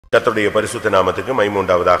கர்த்தருடைய பரிசுத்த நாமத்துக்கு மகிமை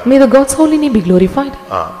உண்டாவதாக. May the God's holy name be glorified.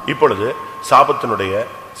 இப்பொழுது சாபத்தினுடைய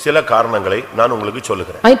சில காரணங்களை நான் உங்களுக்கு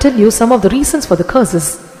சொல்லுகிறேன். I tell you some of the reasons for the curses.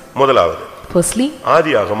 முதலாவது, firstly,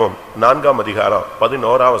 ஆதியாகமம் 4ஆம் அதிகாரம்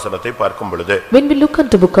 11ஆம் வசனத்தை பார்க்கும் பொழுது, when we look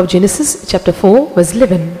at the book of Genesis chapter 4 verse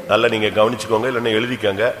 11, நல்லா நீங்க கவனிச்சுக்கோங்க, இல்லன்னா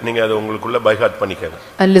எழுதிக்கங்க, நீங்க அதை உங்களுக்குள்ள பை ஹார்ட் பண்ணிக்கங்க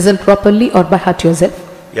and listen properly or by heart yourself.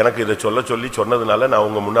 எனக்கு இத சொல்லி சொன்னதுனால நான்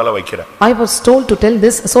உங்க முன்னால வைக்கிறேன். I was told to tell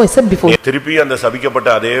this, so I said before. திருப்பி அந்த சபிக்கப்பட்ட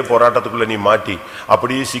அதே போராட்டத்துக்குள்ள நீ மாட்டி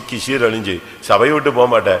அப்படியே சிக்கி சீரழிஞ்சு சபையை விட்டு போக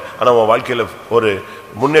மாட்ட, ஆனா உன் வாழ்க்கையில ஒரு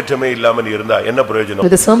முன்னேற்றமே இல்லாம நீ இருந்தா என்ன பிரயோஜனம்?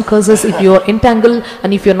 With some curses, if you are entangled and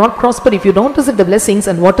if you are not prosper, if you don't receive the blessings,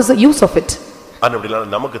 and what is the use of it? அப்படிலாம்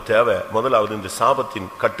நமக்கு தேவை முதலாவது இந்த சாபத்தின்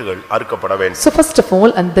கட்டுகள் அறுக்கப்பட வேண்டும். So first of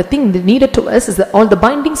all, and the thing that needed to us is that all the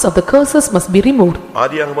bindings of the curses must be removed.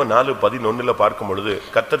 ஆதியாகமம் 4:11 பார்க்கும் பொழுது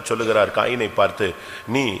கர்த்தர் சொல்லுகிறார் காயினை பார்த்து,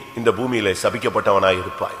 நீ இந்த பூமியிலே சபிக்கப்பட்டவனாய்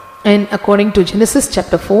இருப்பாய். And according to Genesis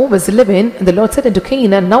chapter 4 verse 11, the Lord said unto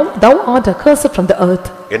Cain, and now thou art accursed from the earth.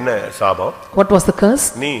 என்ன சாபம்? What was the curse?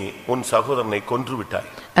 நீ உன் சகோதரனை கொன்று விட்டாய்.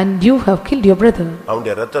 And you have killed your brother.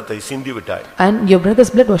 அவனுடைய இரத்தத்தை சிந்தி விட்டாய். And your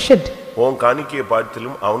brother's blood was shed. உன் காணிக்கையை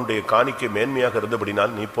பார்த்திலும் அவனுடைய காணிக்கை மேன்மையாக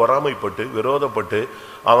இருந்தபடினால் நீ பொறாமைப்பட்டு விரோதப்பட்டு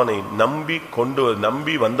அவனை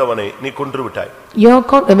நம்பி வந்தவனை நீ கொன்று விட்டாய்.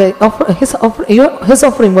 His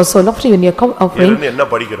offering was so lofty in your offering. என்ன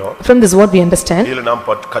படிக்கிறோம்? From this what we understand. இதுல நாம்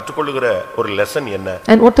கற்றுக்கொள்ளுகிற ஒரு லெசன் என்ன?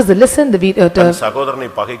 And what is the lesson that we சகோதரனை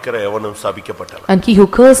பகைக்கிற எவனும் சபிக்கப்பட்டவன். And he who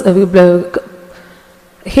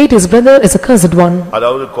hate his brother is a cursed one.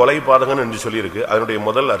 அதாவது கொலை பாதகன் என்று சொல்லி இருக்கு. அதனுடைய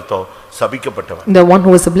முதல் அர்த்தம் சபிக்கப்பட்டவன். The one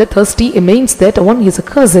who is bloodthirsty, it means that one is a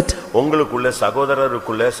cursed. உங்களுக்குள்ள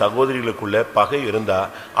சகோதரருக்குள்ள சகோதரிகளுக்குள்ள பகை இருந்தா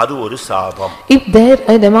அது ஒரு சாபம். If there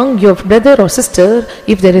and among your brother or sister,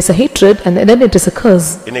 if there is a hatred, and then it is a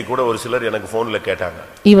curse. இன்னைக்கு கூட ஒரு சிலர் எனக்கு போன்ல கேட்டாங்க.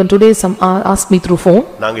 Even today some ask me through phone.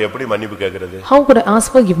 நாங்க எப்படி மன்னிப்பு கேக்குறது? How could I ask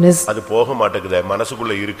forgiveness? அது போக மாட்டேங்குதே,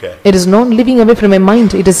 மனசுக்குள்ள இருக்க. It is not living away from my mind,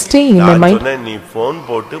 it is staying in my mind. நீ போன்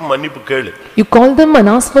போட்டு மன்னிப்பு கேளு. You call them and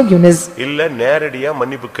ask forgiveness. இல்ல நேரடியா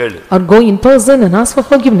மன்னிப்பு கேளு. Or go in person and ask for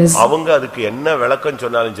forgiveness. அவங்க அதுக்கு என்ன விளக்கம்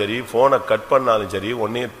சொன்னாலும் சரி, போனை கட் பண்ணாலும் சரி,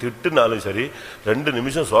 உன்னை திட்டுனாலும் சரி, 2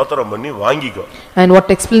 நிமிஷம் சோத்திரம் பண்ணி வாங்கிக்கோ. And what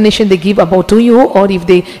explanation they give about to you, or if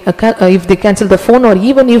they cancel the phone, or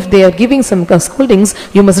even if they are giving some scoldings,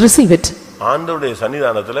 you must receive it. ஆண்டவருடைய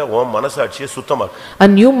சன்னிதானத்துல உன் மனசாட்சியை சுத்தமாக்கு.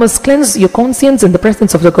 And you must cleanse your conscience in the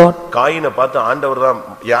presence of the God. காயினை பார்த்து ஆண்டவர் தான்,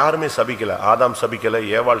 யாருமே சபிக்கல, ஆதாம் சபிக்கல,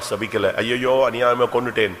 ஏவாள் சபிக்கல, ஐயோ அநியாயமா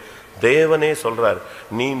கொன்னுட்டேன். தேவனே சொல்றார்,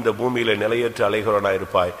 நீ இந்த பூமியில நிலையற்ற அலைகிறவனாய்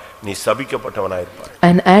இருப்பாய், நீ சபிக்கப்பட்டவனாய் இருப்பாய்.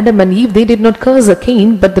 And Adam and Eve, they did not curse Cain,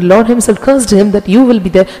 but the Lord himself cursed him, that you will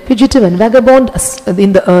be the fugitive and vagabond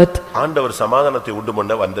in the earth. ஆண்டவர் சமாதானத்தை உண்டு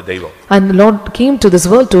பண்ண வந்த தெய்வம். And the Lord came to this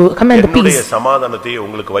world to command the peace. என்னுடைய சமாதானத்தை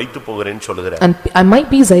உங்களுக்கு வைத்து போகிறேன்னு சொல்லுகிறார். And my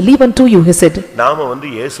peace I leave unto you, he said. நாம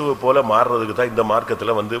இயேசுவை போல மாறதுக்கு தான் இந்த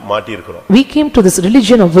மார்க்கத்துல மாட்டி இருக்கிறோம். We came to this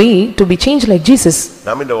religion of way to be changed like Jesus.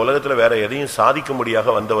 நாம இந்த உலகத்துல வேற எதையும் சாதிக்க முடியாத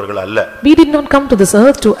வந்தவர்கள் அல்ல. We did not come to this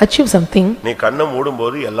earth to achieve something. நீ கண்ணை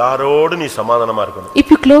மூடும்போது எல்லாரோடு நீ சமாதானமா இருக்கணும். If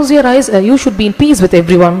you close your eyes, you should be in peace with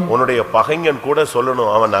everyone. உன்னுடைய பகைஞன் கூட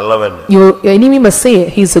சொல்லணும் அவன் நல்லவன். Your enemy must say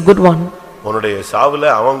he is a good one. உன்னுடைய சாவுல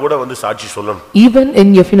அவன் கூட சாட்சி சொல்லணும். Even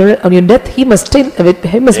in your funeral or your death, he must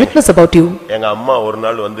witness about you. எங்க அம்மா ஒரு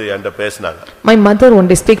நாள் என்கிட்ட பேசினாங்க. My mother one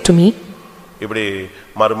day spoke to me. இப்படி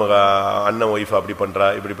மருமக அண்ணன் வைஃப் அப்படி பண்றா,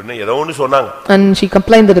 இப்படி பண்ண ஏதோ ஒன்னு சொன்னாங்க. And she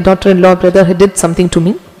complained that the daughter-in-law brother had did something to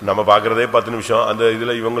me. நம்ம பாக்குறதே 10 நிமிஷம், அந்த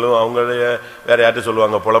இதுல இவங்களும் அவங்களே வேற யார்ட்ட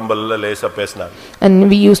சொல்லுவாங்க, புலம்பல்ல லேசா பேசினாங்க. And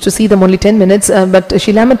we used to see them only 10 minutes, but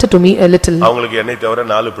she lamented to me a little. அவங்களுக்கு என்னை தவிர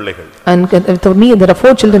 4 பிள்ளைகள். And for me there are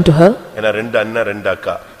 4 children to her. ஏன்னா 2 அண்ணா 2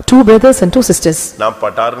 அக்கா. 2 brothers and 2 sisters. நான்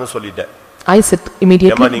பட்டார்னு சொல்லிட்டேன். I said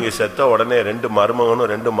immediately. ஏமா நீங்க செத்த உடனே 2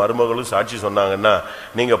 மருமகளும் சாட்சி சொன்னாங்கன்னா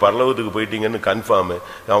நீங்க பரலோகத்துக்கு போயிட்டீங்கன்னு கன்ஃபார்ம்.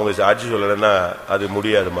 அவங்க சாட்சி சொல்லலன்னா அது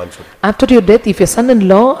முடியாதுமான்னு சொல்லி. After your death, if your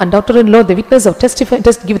son-in-law and daughter-in-law the witness of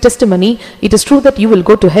give testimony, it is true that you will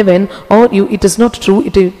go to heaven, or it is not true.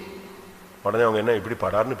 உடனே அவங்க என்ன இப்படி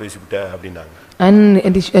படார்னு பேசிவிட்ட அப்படினாங்க.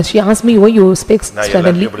 And she asked me why you speak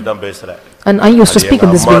suddenly. இப்படி தான் பேசுறேன். And I used to speak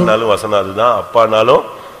in this way. அம்மானாலும் வசனம் அதுதான், அப்பானாலும்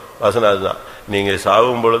வசனம் அதுதான். நீங்க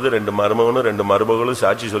சாவும் பொழுது 2 மருமகளும்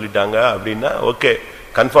சாட்சி சொல்லிட்டாங்க அப்படின்னா ஓகே,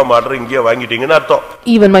 கன்ஃபார்ம் ஆர்டர் இங்கே வாங்கிட்டீங்கன்னு அர்த்தம்.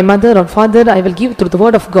 Even my mother or father I will give through the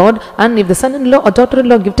word of God, and if the son-in-law or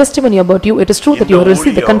daughter-in-law give testimony about you, it is true that you will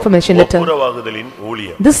receive the confirmation letter. ஒப்புரவாகுதலின்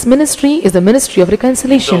ஊழியம். This ministry is the ministry of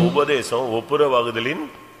reconciliation. இந்த உபதேசம் ஒப்புரவாகுதலின்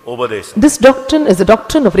உபதேசம். This doctrine is the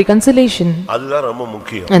doctrine of reconciliation. அதுதான் ரொம்ப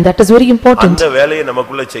முக்கியம். And that is very important. அந்த வேலையை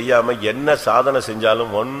நமக்குள்ள செய்யாம என்ன சாதனை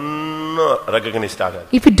செஞ்சாலும் ஒண்ணும் ஒன்னும் ரெகக்னைஸ்ட் ஆகாது.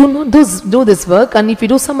 If we do not do this work and if we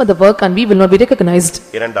do some other work and we will not be recognized.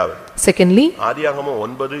 இரண்டாவது, Secondly, ஆதியாகமம்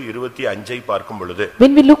 9:25 பார்க்கும் பொழுது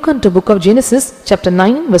when we look into book of Genesis chapter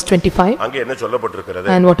 9 verse 25, அங்க என்ன சொல்லப்பட்டிருக்கிறது?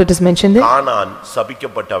 and what it is mentioned there, கானான்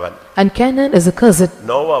சபிக்கப்பட்டவன். and Canaan is accursed.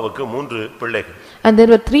 நோவாவுக்கு 3 பிள்ளைகள். And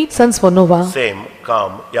there were 3 sons for Noah, same,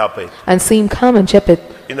 com, யாப்பேத். and Sem, Ham and Japheth.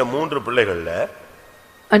 இந்த 3 பிள்ளைகள்ல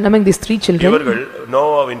And among these 3 children, இவர்கள்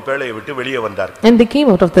நோவாவின் பேழையை விட்டு வெளியே வந்தார்கள். and they came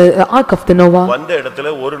out of the ark of the Noah. வந்த இடத்துல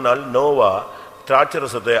ஒரு நாள் நோவா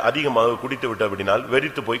திராட்சரசத்தை அதிகமாக குடித்து விட்டபடினால்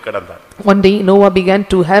வெறித்து போய் கிடந்தார். One day Noah began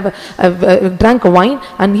to have drank wine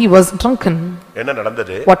and he was drunken. என்ன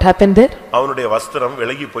நடந்தது? What happened there? அவனுடைய வஸ்திரம்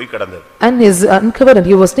விலகி போய் கிடந்தது. And his uncovered and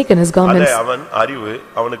he was naked in his garments. அதை அவன் அறிவு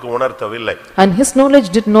அவனுக்கு உணர்த்தவில்லை. And his knowledge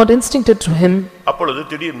did not instincted to him. அப்பொழுது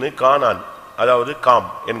திடீர்னு கானான், அதாவது காம்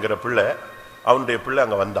என்கிற பிள்ளை, அவனுடைய பிள்ளை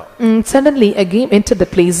அங்க வந்தான். Suddenly a game entered the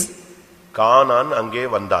place. கானான் அங்கே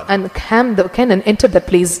வந்தான். And Ham the Canaan entered that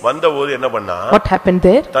place. வந்தபோது என்ன பண்ணா? What happened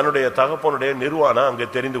there? தன்னுடைய தகப்பனுடைய நிர்வாணம் அங்கே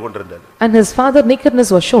தெரிந்து கொண்டிருந்தது. And his father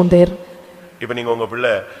nakedness was shown there. இப்போ நீங்க உங்க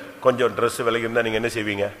பிள்ளை கொஞ்சம் Dress விலகி இருந்தா நீங்க என்ன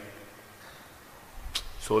செய்வீங்க?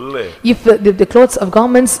 சொல்லு. If the clothes of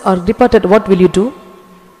garments are departed, what will you do?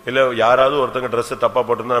 இல்ல யாராவது ஒருத்தங்க Dress தப்பா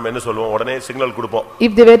போட்டுருந்தா நம்ம என்ன சொல்லுவோம்? உடனே சிக்னல் கொடுப்போம்.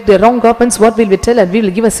 If they wear the wrong garments, what will we tell? And we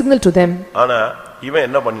will give a signal to them. ஆனா இவன்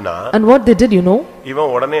என்ன பண்ணினா? And what they did, you know? இவன்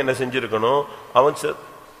உடனே என்ன செஞ்சிருக்கணும்? அவன்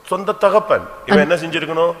சொந்த தகப்பன். இவன் என்ன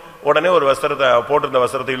செஞ்சிருக்கணும்? உடனே ஒரு வஸ்திரத்தை போட்டிருந்த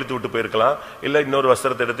வஸ்திரத்தை இழுத்து விட்டு போயிருக்கலாம், இல்ல இன்னொரு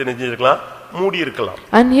வஸ்திரத்தை எடுத்து நெஞ்சிருக்கலாம், மூடி இருக்கலாம்.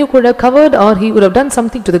 And he could have covered or he would have done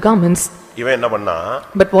something to the garments. இவன் என்ன பண்ணா?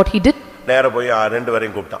 But what he did? நேரா போய் 2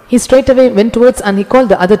 பேரையும் கூப்பிட்டான். He straight away went towards and he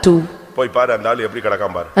called the other 2. போய் பாரு அந்த ஆளு எப்படி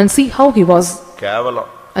கிடக்கான் பாரு. And see how he was. கேவலம்.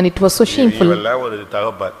 And it was so shameful. இவெல்லாம் ஒரு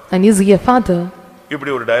தகப்பன். And is he a father?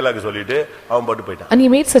 இப்படி ஒரு டயலாக் சொல்லிட்டு அவன் பாட்டு போய்ட்டான். And he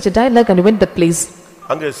made such a dialogue and he went that place.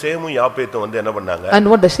 அங்க சேமும் யாப்பேத்தும் வந்து என்ன பண்ணாங்க? And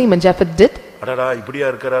what the Shem and Japheth did? அடடா இப்படியா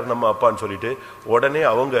இருக்கறார் நம்ம அப்பான்னு சொல்லிட்டு உடனே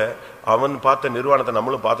அவங்க அவன் பார்த்த நிர்வாணத்தை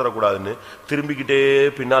நம்மளும் பாத்திர கூடாதுன்னு திரும்பிக்கிட்டே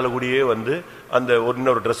பின்னால கூடியே வந்து அந்த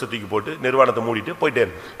இன்னொரு Dress தூக்கி போட்டு நிர்வாணத்தை மூடிட்டு போயிட்டே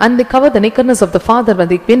இருந்தாங்க. And they covered the nakedness of the father when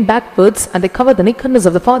they went backwards and they covered the nakedness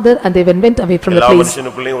of the father and they went away from the எல்லா place.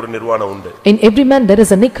 மனுஷனுக்குள்ளேயும் ஒரு நிர்வாணம் உண்டு. In every man there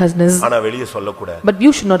is a nakedness. ஆனா வெளியே சொல்லக்கூடாது. But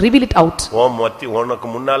you should not reveal it out. உனக்கு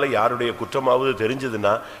முன்னால யாருடைய குற்றமாவது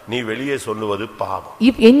தெரிஞ்சதுன்னா நீ வெளியே சொல்லுவது பாவம்.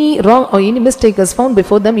 If any wrong or any mistake is found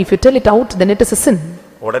before them, if you tell it out, then it is a sin.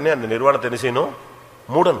 உடனே அந்த நிர்வாணத்தை என்ன செய்யணும்?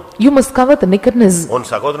 மூடணும். You must cover the nakedness. உன்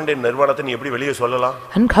சகோதரனுடைய நிர்வாணத்தை நீ எப்படி வெளியே சொல்லலாம்?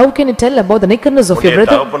 And how can you tell about the nakedness of your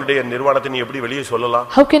brother? தகப்பனுடைய நிர்வாணத்தை நீ எப்படி வெளியே சொல்லலாம்?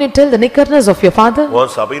 How can you tell the nakedness of your father?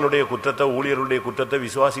 உன் சபையினுடைய குற்றத்தை, ஊழியர்களுடைய குற்றத்தை,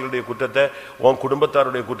 விசுவாசிகளுடைய குற்றத்தை, உன்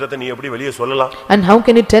குடும்பத்தாருடைய குற்றத்தை நீ எப்படி வெளியே சொல்லலாம்? And how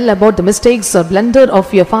can you tell about the mistakes or blunder of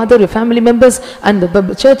your father, your family members and the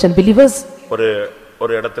church and believers?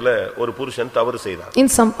 ஒரு இடத்துல ஒரு புருஷன் தவறு செய்தான்.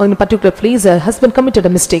 In a particular place a husband committed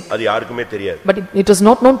a mistake. அது யாருக்குமே தெரியாது. But it was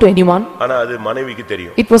not known to anyone. ஆனா அது மனைவிக்கு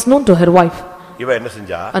தெரியும். It was known to her wife. இவ என்ன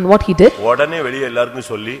செஞ்சா? And what he did? உடனே வெளிய எல்லாருக்கும்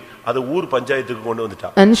சொல்லி அது ஊர் பஞ்சாயத்துக்கு கொண்டு வந்துட்டா.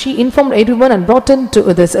 And she informed everyone and brought in to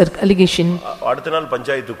this allegation. அடுத்த நாள்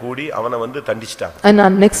பஞ்சாயத்து கூடி அவனை வந்து தண்டிச்சிட்டாங்க. And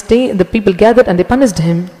on next day the people gathered and they punished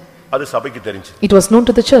him. அது சபைக்கு தெரிஞ்சது. It was known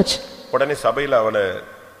to the church. உடனே சபையில அவனை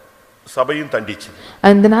சபையும் தண்டிச்சு.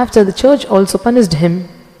 And then after the church also punished him.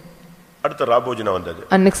 அடுத்த ராபோஜனம் வந்தது.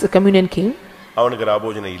 And next the communion came. அவனுக்கு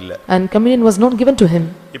ராபோஜனம் இல்ல. And communion was not given to him.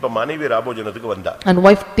 இப்ப மனைவி ராபோஜனத்துக்கு வந்தா. And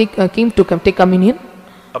wife came to take communion.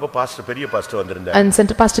 அப்ப பாஸ்டர் பெரிய பாஸ்டர் வந்திருந்தார். And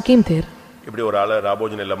center pastor came there. இப்படி ஒரு ஆளு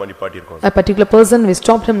ராபோஜனம் இல்லாம நிப்பாட்டி இருக்கோம். A particular person, we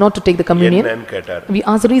stopped him not to take the communion. என்னன்னு கேட்டார். We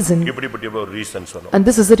asked the reason. இப்படி ஒரு ரீசன் சொன்னோம். And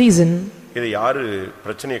this is the reason. இது யாரு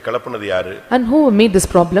பிரச்சனையை கிளப்புனது யாரு? And who made this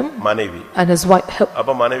problem? மனைவி. And his wife.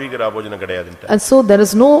 அப்ப மனைவிக்கு ராபோஜனம் கிடையாதுன்னு. And so there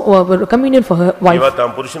is no communion for her wife. இவ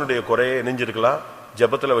தான் புருஷனுடைய குறையை நெஞ்சிருக்கலாம்,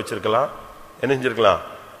 ஜெபத்துல வச்சிருக்கலாம், என்ன செஞ்சிருக்கலாம்,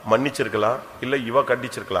 மன்னிச்சிருக்கலாம், இல்ல இவ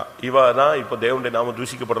கண்டிச்சிருக்கலாம். இவ தான் இப்ப தேவனுடைய நாமம்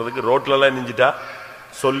தூஷிக்கப்படுறதுக்கு ரோட்ல எல்லாம் நெஞ்சிட்டா,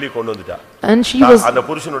 சொல்லி கொண்டு வந்துட்டா. And she was அந்த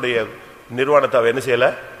புருஷனுடைய நிர்வாணத்தை அவ என்ன செய்யல?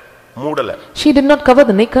 மூடல. She did not cover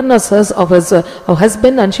the nakedness of her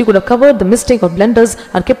husband, and she could have covered the mistake or blunders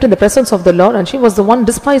and kept in the presence of the Lord, and she was the one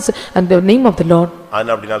despised and the name of the Lord.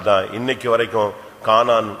 அப்படினால தான் இன்னைக்கு வரைக்கும்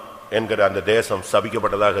கானான் என்கிற அந்த தேசம்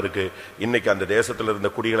சபிக்கப்பட்டதாக இருக்கு. இன்னைக்கு அந்த தேசத்துல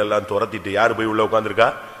இருந்த குடிகள் எல்லாம் துரத்திட்டு யார் போய் உள்ள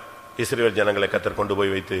உட்கார்ந்திருக்கா? இஸ்ரவேல் ஜனங்களை கர்த்தர் கொண்டு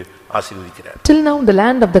போய் வைத்து ஆசீர்வதிக்கிறார். Till now the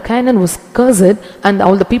land of the Canaan was cursed, and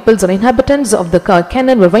all the peoples or inhabitants of the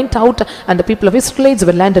Canaan were went out, and the people of Israelites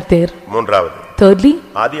were landed there. மூன்றாவது. Thirdly,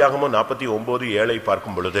 ஆதியாகமம் 49:7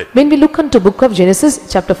 பார்க்கும் பொழுது, when we look into book of Genesis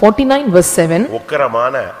chapter 49 verse 7,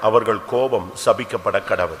 உக்கிரமான அவர்கள் கோபம் சபிக்கப்பட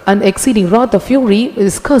கடவது. and exceeding wrath of fury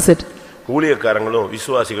is cursed. ஊழியக்காரங்களும்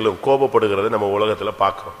விசுவாசிகளும் கோபப்படுகிறதை நம்ம உலகத்துல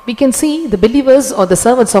பார்க்கிறோம். We can see the believers or the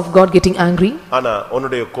servants of God getting angry. ஆனா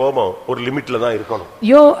உன்னுடைய கோபம் ஒரு லிமிட்ல தான் இருக்கணும்.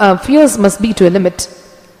 Your fears must be to a limit.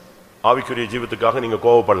 ஆவிக்குரிய ஜீவிதத்துக்காக நீங்க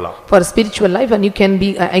கோபப்படலாம். For a spiritual life and you can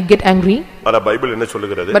be get angry. ஆனா பைபிள் என்ன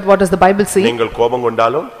சொல்லுகிறது? But what does the Bible say? நீங்கள் கோபம்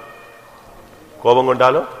கொண்டாலும்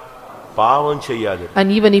பாவம் செய்யாது. And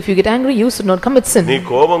even if you get angry you should not commit sin. நீ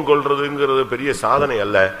கோபம் கொள்றதுங்கிறது பெரிய சாதனை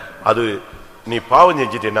அல்ல. அது நீ பாவம்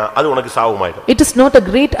செஞ்சிட்டேனா அது உனக்கு சாவுமாயிடும். It is not a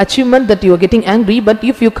great achievement that you are getting angry, but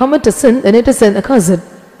if you commit a sin then it is an accursed.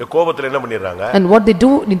 கோபத்துல என்ன பண்ணிடுறாங்க? And what they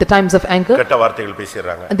do in the times of anger, கெட்ட வார்த்தைகள்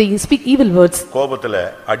பேசிடுறாங்க. and they speak evil words. கோபத்துல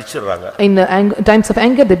அடிச்சிடுறாங்க. In times of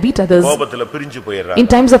anger they beat others. கோபத்துல பிரிஞ்சு போயிடுறாங்க. In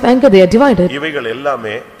times of anger they are divided. இவைகள்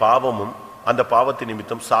எல்லாமே பாவமும் அந்த பாவத்தின்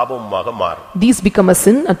நிமித்தம் சாபமுமாக மாறும். These become a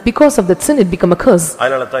sin, and because of that sin it become a curse.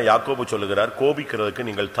 அதனால தான் யாக்கோபு சொல்லுகிறார் கோபிக்கிறதுக்கு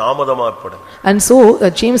நீங்கள் தாமதமாகப்படுங்க. And so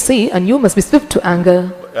James say, and you must be swift to anger.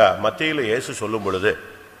 மத்தேயுல இயேசு சொல்லும் பொழுது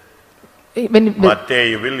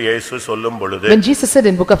மத்தேயுவில் இயேசு சொல்லும் பொழுது when Jesus said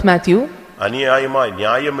in book of Matthew, அநியாயமாய்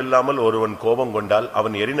நியாயம் இல்லாமல் ஒருவன் கோபம் கொண்டால்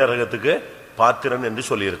அவன் எரிநரகத்துக்கு பாத்திரன் என்று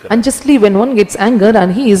சொல்லி இருக்கிறார். unjustly when one gets anger and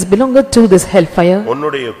he is belonged to this hellfire.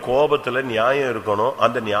 உன்னுடைய கோபத்துல நியாயம் இருக்கணும்.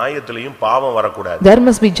 அந்த நியாயத்திலயும் பாவம் வரக்கூடாது. There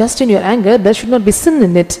must be just in your anger, there should not be sin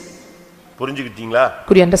in it. புரிஞ்சுக்கிட்டீங்களா?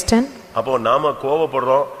 Could you understand? அப்போ நாம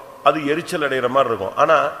கோபப்படுறோம், அது எரிச்சல் அடைகிற மாதிரி இருக்கும்.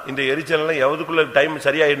 ஆனா இந்த எரிச்சல் எல்லாம் எவ்வளவுக்குள்ள டைம்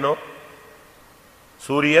சரியாயிடணும்?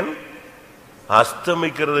 சூரியன்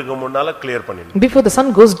அஸ்தமிக்கிறதுக்கு முன்னால கிளியர் பண்ணிடணும். Before the sun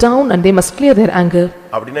goes down and they must clear their anger.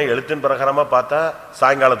 அப்படினா எழுத்தின் பிரகாரமா பார்த்தா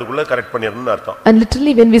சாயங்காலத்துக்குள்ள கரெக்ட் பண்ணிரணும்னு அர்த்தம். And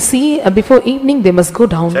literally when we see before evening they must go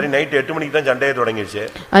down. சரி நைட் 8 மணிக்கு தான் சண்டையே தொடங்கிருச்சு.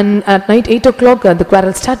 And at night 8 o'clock the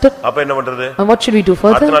quarrel started. அப்ப என்ன பண்றது? And what should we do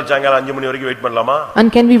further? அடுத்த நாள் சாயங்காலம் 5 மணி வரைக்கும் வெயிட் பண்ணலாமா?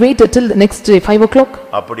 And can we wait until the next day 5 o'clock?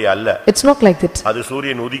 அப்படி அல்ல. It's not like that. அது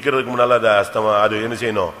சூரியன் உதிக்கிறதுக்கு முன்னால அது என்ன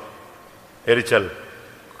செய்யணும்? எரிச்சல்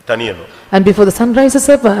தனியணும். And before the sun rises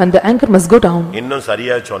up and the anger must go down. இன்னும்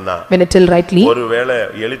சரியா சொன்னா when I tell rightly, ஒருவேளை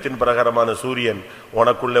எழுத்தின் பிரகாரமான சூரியன்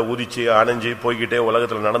உனக்குள்ள உதிச்சு அணைஞ்சு போய்கிட்டே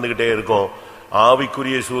உலகத்துல நடந்துகிட்டே இருக்கும்.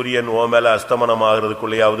 ஆவிக்குரிய சூரியன் ஓ மேல அஸ்தமனம்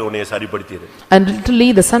ஆகிறதுக்குள்ளேயாவது உன்னை சரிப்படுத்திடு. And literally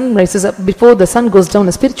the sun rises up before the sun goes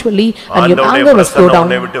down spiritually and your anger must go down.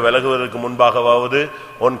 உன்னை விட்டு விலகுவதற்கு முன்பாகவாவது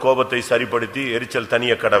உன் கோபத்தை சரிப்படுத்தி எரிச்சல்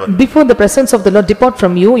தனிய கடவன். Before the presence of the Lord depart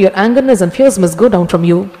from you, your angerness and fears must go down from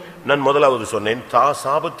you. நான் முதலாவது சொன்னேன்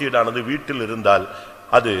சாபத்தீடானது வீட்டில் இருந்தால்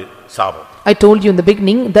அது சாபம். I told you in the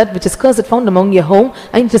beginning that which is cursed found among your home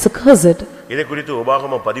and it is accursed. இதை குறித்து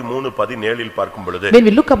உபாகமம் 13:17 இல் பார்க்கும் பொழுது when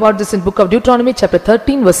we look about this in book of Deuteronomy chapter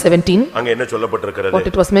 13 verse 17, அங்க என்ன சொல்லப்பட்டிருக்கிறது?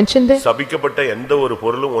 what it was mentioned there, சபிக்கப்பட்ட எந்த ஒரு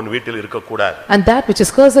பொருளும் உன் வீட்டில் இருக்க கூடாது. and that which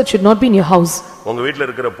is cursed should not be in your house. உங்க வீட்ல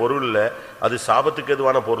இருக்கிற பொருள்ல அது சாபத்துக்கு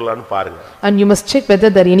எதுவான பொருளான்னு பாருங்க. And you must check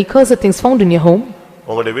whether there are any cursed things found in your home.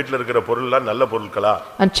 உங்களுடைய வீட்ல இருக்கிற பொருள்லாம் நல்ல பொருட்களா?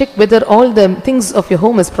 And check whether all the things of your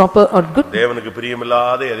home is proper or good. தேவனுக்கு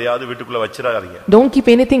பிரியமில்லாத எதையாவது வீட்டுக்குள்ள வச்சிராதீங்க. Don't keep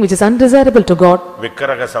anything which is undesirable to God.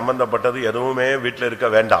 விக்கிரக சம்பந்தப்பட்டது எதுவுமே வீட்ல இருக்க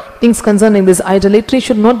வேண்டாம். Things concerning this idolatry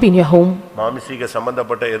should not be in your home. மாம்சீக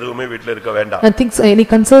சம்பந்தப்பட்ட எதுவுமே வீட்ல இருக்க வேண்டாம். And things any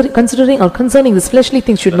considering or concerning this fleshly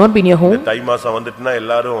things should not be in your home. தை மாசம் வந்துட்டுனா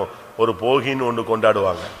எல்லாரும் ஒரு போகின்னு ஒன்னு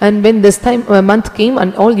கொண்டாடுவாங்க. And when this time month came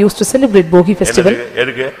and all used to celebrate Bogi festival.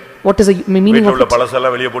 எதுக்கு? What is the meaning of it? வீட்ல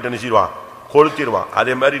பழசெல்லாம் வெளிய போட்டு நிச்சிடுவான், கொளுத்திடுவான்.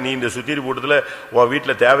 அதே மாதிரி நீ இந்த சுத்திரி போட்டதுல உன்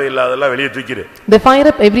வீட்ல தேவையில்லாதெல்லாம் வெளிய தூக்கிடு. They fire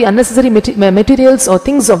up every unnecessary materials or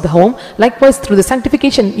things of the home. Likewise through the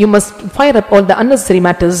sanctification you must fire up all the unnecessary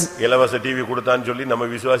matters. இலவச டிவி கொடுத்தான்னு சொல்லி நம்ம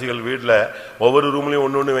விசுவாசிகள் வீட்ல ஒவ்வொரு ரூம்லயும்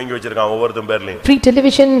ஒண்ணொண்ணு வாங்கி வச்சிருக்காங்க ஒவ்வொருத்தன் பேர்லயும். Free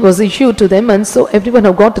television was issued to them and so everyone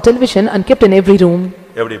have got the television and kept in every room.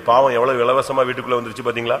 எப்படி பாவம் எவ்வளவு இலவசமா வீட்டுக்குள்ள வந்துருச்சு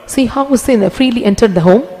பாத்தீங்களா? See how sin freely entered the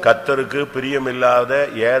home. கர்த்தருக்கு பிரியமில்லாத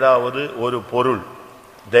ஏதாவது ஒரு பொருள்,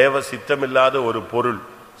 தேவ சித்தமில்லாத ஒரு பொருள்,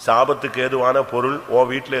 சாபத்துக்கு ஏதுவான பொருள் உன்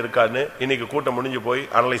வீட்ல இருக்கான்னு இன்னைக்கு கூட்டம் முடிஞ்சு போய்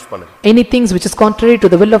அனலைஸ் பண்ணு. Any things which is contrary to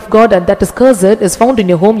the will of God and that is cursed is found in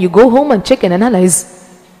your home, you go home and check and analyze.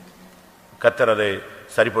 கர்த்தர் அதை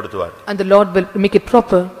சரிப்படுத்துவார். And the Lord will make it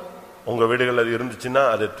proper. உங்க வீடுகள்ல அது இருந்துச்சுன்னா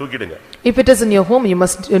அதை தூக்கிடுங்க. If it is in your home you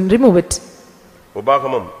must remove it.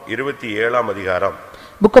 உபாகமம் 27ஆம் அதிகாரம்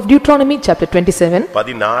Book of Deuteronomy chapter 27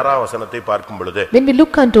 16ஆம் வசனத்தை பார்க்கும் பொழுது when we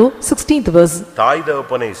look unto 16th verse, தாய்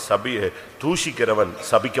தகப்பனை தூஷிக்கிறவன்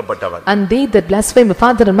சபிக்கப்பட்டவன். and they that blaspheme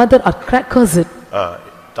father and mother are cursed.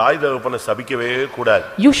 தாய் தகப்பனை சபிக்கவே கூடாது.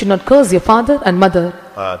 You should not curse your father and mother.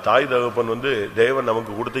 தாய் தகப்பன் தேவன்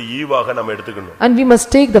நமக்கு கொடுத்த ஈவாக நம்ம எடுத்துக்கணும். And we must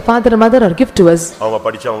take the father and mother or gift to us. அவங்க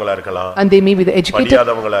படிச்சவங்களா இருக்கலாம். And they may be the educated.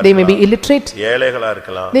 They may be illiterate. ஏழைகளா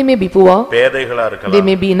இருக்கலாம். They may be poor. பேதைகளா இருக்கலாம். They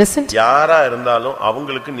may be innocent. யாரா இருந்தாலும்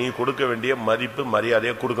அவங்களுக்கு நீ கொடுக்க வேண்டிய மதிப்பு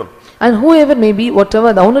மரியாதையை கொடுக்கணும். And whoever may be,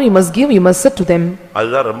 whatever the honor you must give, you must set to them.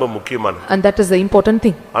 அதுதான் ரொம்ப முக்கியமானது. And that is the important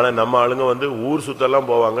thing. ஆனா நம்ம ஆளுங்க ஊர் சுத்தலாம்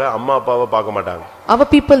போவாங்க, அம்மா அப்பாவை பார்க்க மாட்டாங்க. Our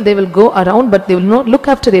people, they will go around but they will not look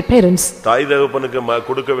after their parents. தாய் தகப்பனுக்கு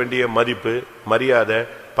கொடுக்க வேண்டிய மதிப்பு மரியாதை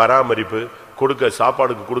பராமரிப்பு கொடுக்க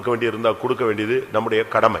சாப்பாடுக்கு கொடுக்க வேண்டிய இருந்தா கொடுக்க வேண்டியது நம்முடைய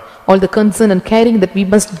கடமை. All the concern and caring that we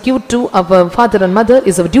must give to our father and mother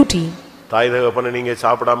is our duty. தாய் தகப்பனை நீங்க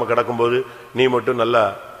சாப்பிடாம கிடக்கும்போது நீ மட்டும் நல்லா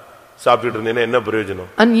சாப்பிட்டுட்டு இருந்தீனா என்ன பிரயோஜனம்?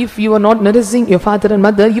 And if you are not nourishing your father and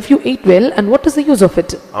mother, if you ate well, and what is the use of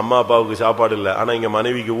it? அம்மா அப்பாவுக்கு சாப்பாடு இல்ல, ஆனா இங்க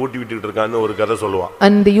மனைவிக்கு ஊட்டி விட்டுட்டு இருக்கான்னு ஒரு கதை சொல்லுவான்.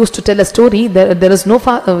 And they used to tell a story that there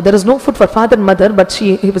is no food for father and mother, but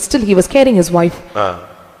he was carrying his wife.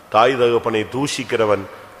 தாய் தகப்பனை தூஷிக்கிறவன்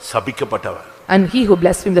சபிக்கப்பட்டவன். And he who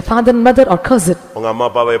blasphemes the father and mother are cursed. உங்க அம்மா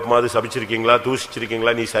அப்பாவை எப்பமாவது சபிச்சிருக்கீங்களா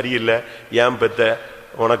தூஷிச்சிருக்கீங்களா நீ சரியில்லை ஏன் பெத்த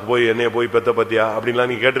உனக்கு போய் என்னைய போய் பெத்த பத்தியா அப்படிலாம்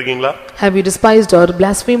நீ கேட்டிருக்கீங்களா? Have you despised or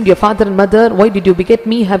blasphemed your father and mother? Why did you beget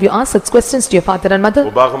me? Have you asked such questions to your father and mother?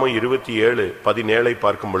 உபாகமம் 27:17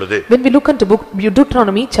 பார்க்கும் பொழுது when we look into book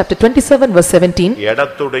Deuteronomy chapter 27 verse 17,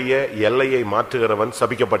 இடத்துடைய எல்லையை மாற்றுகிறவன்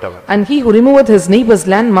சபிக்கப்பட்டவன். and he who removeth his neighbor's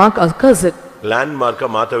landmark are cursed. லேண்ட்மார்க்க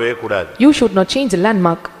மாத்தவே கூடாது. You should not change the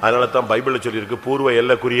landmark. அதனால தான் பைபிள்ல சொல்லி இருக்கு பூர்வ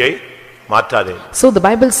எல்லை குறியை மாற்றாதே. So the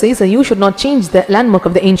Bible says that you should not change the landmark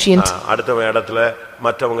of the ancient. அடுத்தவங்க இடத்துல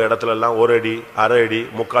மற்றவங்க இடத்துல எல்லாம் ஒரு அடி அரை அடி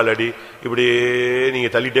முக்கால் அடி இப்படி நீங்க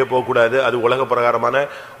தள்ளிட்டே போக கூடாது. அது உலக பிரகாரமான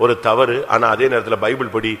ஒரு தவறு. ஆனா அதே நேரத்துல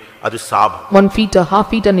பைபிள் படி அது சாபம். 1 feet or half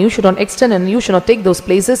feet and you should not extend and you should not take those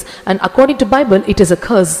places, and according to Bible it is a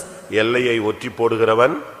curse. எல்லையை ஒற்றி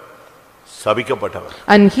போடுகிறவன் சபிக்கப்பட்டவன்.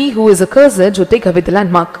 And he who is accursed should take away the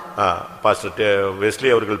landmark. Pastor Wesley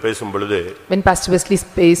அவர்கள் பேசும் பொழுது when Pastor Wesley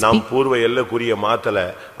speaks, நாம் பூர்வ எல்லைக்குரிய மாத்தல,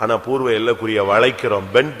 ஆனா பூர்வ எல்லைக்குரிய வளைக்கிறோம்,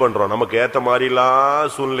 bend பண்றோம். நமக்கு ஏத்த மாதிரிலாம்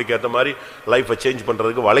சூழ்நிலைக்கு ஏத்த மாதிரி லைஃபை சேஞ்ச்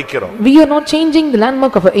பண்றதுக்கு வளைக்கிறோம். we are not changing the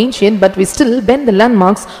landmark of our ancient, but we still bend the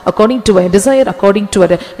landmarks according to our desire, according to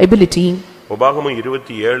our ability. உபாகமம்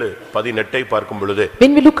 27:18 பார்க்கும் பொழுது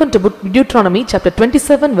when we look into Deuteronomy chapter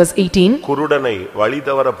 27 verse 18, குருடனை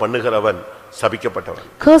வழிதவற பண்ணுகிறவன் சபிக்கப்பட்டவன்.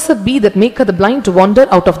 cursed be that maketh the blind to wander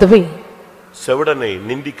out of the way. செவிடனை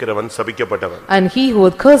நிந்திக்கிறவன் சபிக்கப்பட்டவன். And he who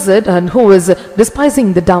is cursed and who is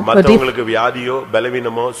despising the dumb. மற்றவங்களுக்கு வியாதியோ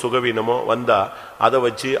பலவீனமோ சுகவீனமோ வந்தா அதை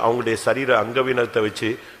வச்சு அவங்களுடைய சரீர அங்கவீனத்தை வச்சு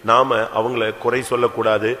நாம அவங்களை குறை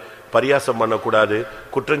சொல்லக்கூடாது, பரியாசம் பண்ணக்கூடாது,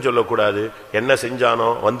 குற்றம் சொல்லக்கூடாது. என்ன செஞ்சானோ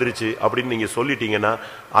வந்துருச்சு அப்படின்னு நீங்க சொல்லிட்டீங்கன்னா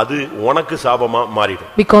அது உனக்கு சாபமா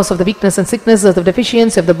மாறிடும். Because of the weakness and sickness of the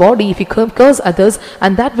deficiency of the body, if you curse others,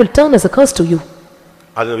 and that will turn as a curse to you.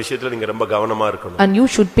 அந்த விஷயத்துல நீங்க ரொம்ப கவனமா இருக்கணும். And you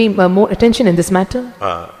should pay more attention in this matter.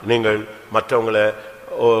 நீங்கள் மற்றவங்களை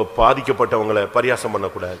பாதிக்கப்பட்டவங்களை பரியாசம்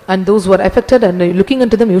பண்ணக்கூடாது. And those who are affected and looking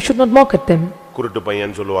into them, you should not mock at them. குருட்டு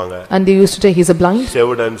பையன் சொல்லுவாங்க. And they used to say he is a blind.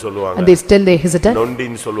 செவிடன் சொல்லுவாங்க. And they tell he is a deaf.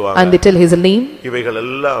 நொண்டின்னு சொல்லுவாங்க. And they tell he is a lame. இவைகள்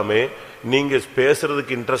எல்லாமே நீங்க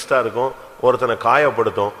பேசுறதுக்கு இன்ட்ரஸ்டா இருக்கும், ஒருத்தனை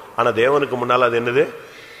காயப்படுத்தும். ஆனா தேவனுக்கு முன்னால அது என்னது?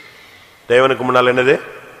 தேவனுக்கு முன்னால என்னது?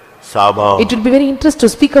 சாபம். It will be very interesting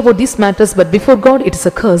to speak about these matters, but before God it is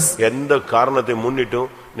a curse. எந்த காரணத்தை முன்னிட்டும்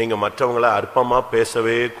நீங்க மற்றவங்களை அற்பமா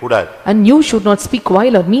பேசவே கூடாது. And you should not speak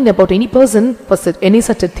vile or mean about any person for any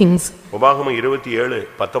such things. உபாகமம்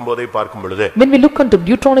 27:19 பார்க்கும் பொழுது when we look into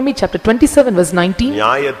Deuteronomy chapter 27 verse 19,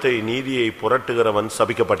 நியாயத்தை நீதியை புரட்டுகிறவன்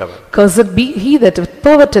சபிக்கப்பட்டவன். cursed be he that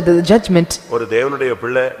perverted the judgment. ஒரு தேவனுடைய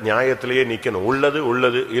பிள்ளை நியாயத்திலேயே நிக்கணும். உள்ளது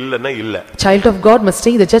உள்ளது, இல்லன்னா இல்ல. Child of God must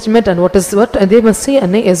say the judgment, and what is what, and they must say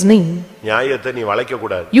and his name. நியாயத்தை நீ வளைக்க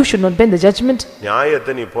கூடாது. You should not bend the judgment.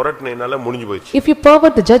 நியாயத்தை நீ புரட்டுனேனால முடிஞ்சு போச்சு. If you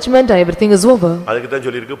pervert the judgment, everything is over. அதுக்கு தான்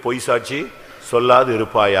சொல்லி இருக்கு பொய் சாட்சி சொல்லாது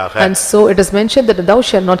இருப்பாயாக. And so it is mentioned that thou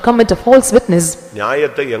shalt not commit a false witness.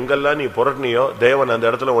 நியாயத்தை எங்கெல்லாம் நீ புரட்டுனியோ தேவன் அந்த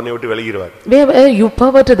இடத்துல உன்னை விட்டு விலகிடுவார். Wherever you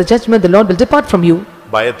perverted the judgment, the Lord will depart from you.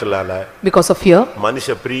 பயத்தினால, because of fear,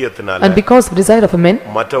 மனுஷ பிரியத்தினால, and because of desire of a man,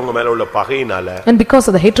 மற்றவங்க மேல உள்ள பகையினால, and because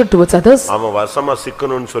of the hatred towards others, அவன் வசமா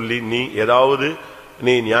சிக்கணும்னு சொல்லி நீ ஏதாவது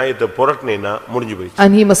நீ நியாயத்தை புரட்டுனேனா முடிஞ்சு போயிடுச்சு.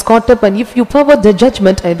 and he must caught up, and if you pervert the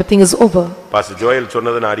judgment, everything is over. Pastor Joel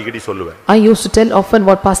சொன்னதை நான் அடிக்கடி சொல்லுவேன். I used to tell often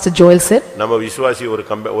what Pastor Joel said. நம்ம விசுவாசி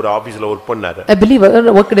ஒரு ஆபீஸ்ல வர்க் பண்ணாரு. A believer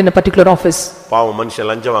worked in a particular office. பாவம் மனுஷன்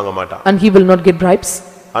லஞ்சம் வாங்க மாட்டான். And he will not get bribes.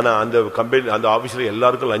 ஆனா அந்த கம்பெனி அந்த ஆபீஸ்ல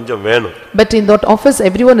எல்லாருக்கும் லஞ்சம் வேணும். But in that office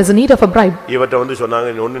everyone is in need of a bribe. இவட்ட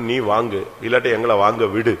சொன்னாங்க ஒன்னு நீ வாங்கு இல்லாட்ட எங்களை வாங்க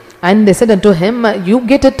விடு. And they said unto him, you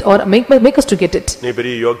get it or make us to get it. நீ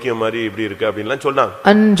பெரிய யோக்கியம் மாதிரி இப்படி இருக்க அப்படிலாம் சொன்னாங்க.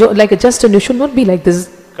 And like a just, and you should not be like this.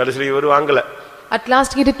 கடைசில இவர் வாங்கல. At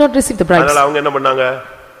last he did not receive the bribes. அதனால அவங்க என்ன பண்ணாங்க?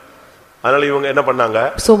 அதனால இவங்க என்ன பண்ணாங்க?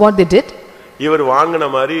 So what they did? இவர் வாங்குன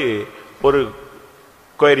மாதிரி ஒரு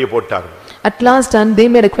query போட்டாங்க. At last and they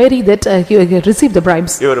made a query that he received the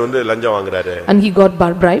bribes. இவர் வந்து லஞ்சம் வாங்குறாரு. And he got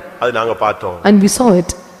bribe. அது நாங்க பார்த்தோம். And we saw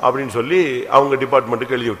it. அப்படினு சொல்லி அவங்க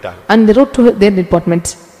டிபார்ட்மென்ட்க்கு எழுதி விட்டாங்க. And they wrote to their department.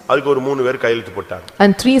 அதுக்கு ஒரு 3 பேர் கையெழுத்து போட்டாங்க.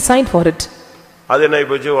 And 3 signed for it. அது என்ன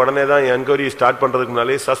போச்சு உடனே தான் என்கொயரி ஸ்டார்ட் பண்றதுக்கு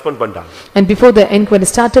முன்னாலே சஸ்பெண்ட் பண்ணிட்டாங்க. And before the inquiry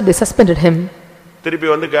started they suspended him. திருப்பி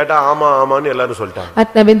வந்து கேட்டா ஆமா ஆமான்னு எல்லாரும் சொல்லிட்டாங்க.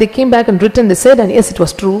 And when they came back and written they said and yes it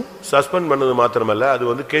was true. Suspend பண்ணது மாத்திரமல்ல அது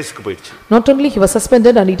வந்து கேஸ்க்கு போயிடுச்சு. Not only he was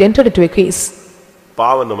suspended and it entered into a case.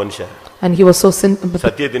 பாவம் அந்த மனுஷன். And he was so sin.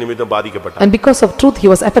 சத்தியத்தின் நிமித்தம் பாதிக்கப்பட்டான். And because of truth he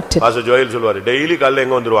was affected. Pastor Joel சொல்வாரு டெய்லி காலையில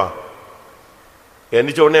எங்க வந்துருவான்?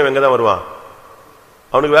 எந்திச்ச உடனே எங்க தான் வருவான்?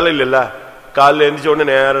 அவனுக்கு வேலை இல்லல்ல. காலையில எந்திச்ச உடனே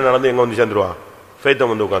நேரா நடந்து எங்க வந்து சேர்ந்துருவான்? faith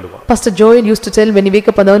வந்து உட்கார்ந்துவான். Pastor Joel used to tell when he wake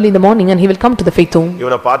up early in the morning and he will come to the faith home.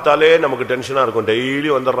 இவனை பார்த்தாலே நமக்கு டென்ஷனா இருக்கும். டெய்லி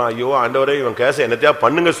வந்தறான். ஐயோ ஆண்டவரே இவன் கேஸ் என்னத்தையா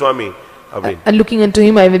பண்ணுங்க சுவாமி அப்படி. And looking into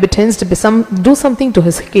him I will be tensed to do something to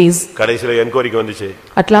his case. கடைசில என்கொயரிக்கு வந்துச்சு.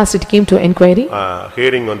 At last it came to inquiry.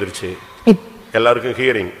 Hearing வந்துருச்சு. It எல்லாருக்கும்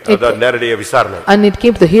ஹியரிங் அத நேரடியா விசாரணை. And it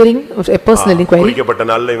came to the hearing of a personal inquiry. குறிக்கப்பட்ட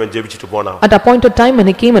நாள்ல இவன் ஜெபிச்சிட்டு போனான். At appointed time when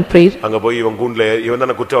he came and prayed. அங்க போய் இவன் கூண்டுல இவன்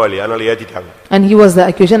தான குற்றவாளி அதனால ஏத்திட்டாங்க. And he was the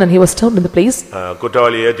accuser and he was stood in the place.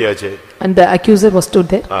 குற்றவாளி ஏத்தியாச்சு. And the accuser was stood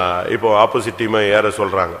there. இப்போ ஆப்போசிட் டீம் ஏற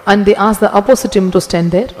சொல்றாங்க. And they asked the opposite team to stand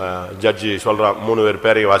there. Judge சொல்றான் 3 பேர்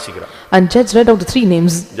பேரை வாசிக்கிறான். And judge read out the 3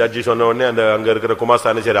 names. Judge சொன்ன உடனே அந்த அங்க இருக்கிற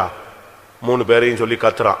குமாஸ்தானே சேரா 3 பேரையும் சொல்லி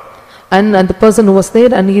கத்துறான். And the person who was there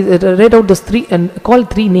and he read out those 3 and called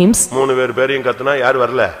 3 names. 3 பேரையும் கத்துனா யார்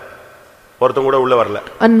வரல? ஒருத்தன் கூட உள்ள வரல.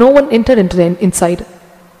 And no one entered into the inside.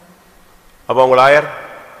 அப்ப அவங்க lawyer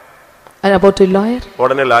And about a lawyer.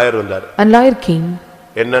 உடனே லாயர் வந்தார். And lawyer came.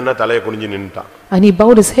 என்னன்னா தலைய குனிஞ்சு நின்னுட்டான். And he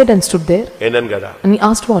bowed his head and stood there. என்னன்னு கேட்டா. And he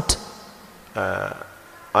asked what?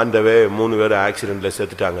 on the way 3 பேர் ஆக்சிடென்ட்ல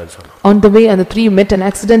செத்துட்டாங்கன்னு சொன்னான். On the way and the 3 met an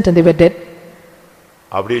accident and they were dead.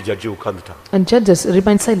 அப்படியே judge உட்கார்ந்துட்டான். And judges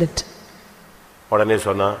remained silent. உடனே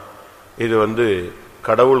சொன்னா இது வந்து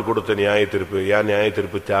கடவுள் கொடுத்த நியாய தீர்ப்பு ஏன் நியாய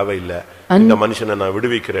தீர்ப்பு தேவையில்லை இந்த மனுஷனை நான்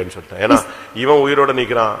விடுவிக்கிறேன்னு சொல்லிட்டேன். ஏன்னா இவன் உயிரோட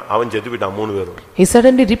நிக்கிறான் அவன் செத்து போயிட்டான் 3 பேரும். He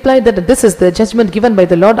suddenly replied that this is the judgment given by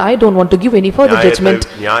the Lord. I don't want to give any further judgment.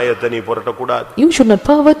 நியாயத்தை நீ புரட்ட கூடாது. You should not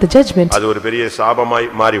pervert the judgment. அது ஒரு பெரிய சாபமாய்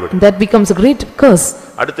மாறிவிடும். That becomes a great curse.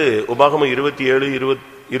 அடுத்து உபாகமம் 27 20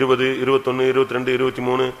 21 22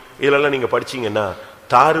 23 இதெல்லாம் நீங்க படிச்சீங்கன்னா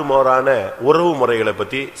தாறுமாறான உறவு முறைகளை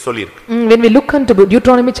பத்தி சொல்லிருக்கு. When we look into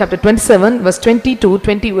Deuteronomy chapter 27 verse 20 to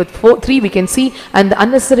 23 we can see and the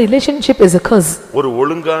unnecessary relationship is a curse. ஒரு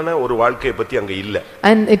ஒழுங்கான ஒரு வாழ்க்கையை பத்தி அங்க இல்ல.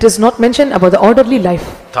 And it is not mentioned about the orderly life.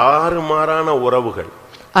 தாறுமாறான உறவுகள்.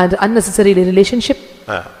 And unnecessary relationship.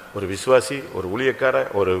 ஒரு விசுவாசி ஒரு ஊழியக்காரன்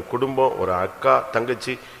ஒரு குடும்பம் ஒரு அக்கா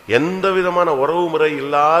தங்கச்சி எந்த விதமான உறவு முறை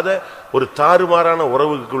இல்லாத ஒரு தாறுமாறான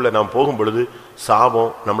உறவுக்குள்ள நாம் போகும் பொழுது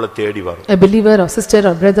சாபம் நம்மளை தேடி வரும். A believer or sister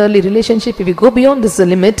or brotherly relationship if we go beyond this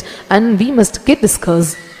limit and we must get this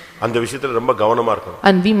curse. அந்த விஷயத்துல ரொம்ப கவனமா இருக்கணும்.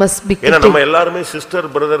 And we must be ஏன்னா நம்ம எல்லாரும் சிஸ்டர்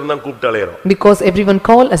பிரதர் தான் கூப்பிட்டு அலையறோம். Because everyone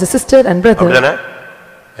call as a sister and brother. அப்படிதானே?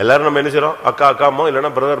 எல்லாரும் நம்ம என்ன செய்றோம்? அக்கா அக்காமோ இல்லனா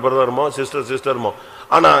பிரதர் பிரதர்மோ சிஸ்டர் சிஸ்டர்மோ.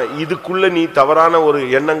 ஆனா இதுக்குள்ள நீ தவறான ஒரு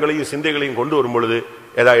எண்ணங்களையும் சிந்தைகளையும் கொண்டு வரும் பொழுது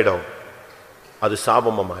எதாயிடும்? அது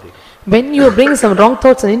சாபமா மாறி. When you bring some wrong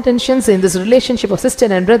thoughts and intentions in this relationship of sister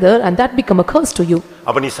and brother and that become a curse to you.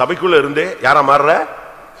 அப்ப நீ சபைக்குள்ள இருந்தே யாரா மாறற?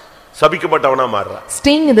 சபிக்கப்பட்டவனா மாறற.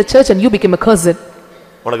 Staying in the church and you become a cursed.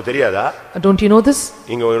 உனக்கு தெரியாதா? Don't you know this?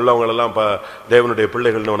 இங்க உள்ளவங்க எல்லாம் தேவனுடைய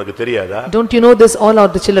பிள்ளைகள்னு உனக்கு தெரியாதா? Don't you know this all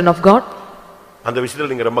are the children of God? அந்த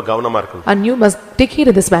விஷயத்துல நீங்க ரொம்ப கவனமா இருக்கணும். And you must take heed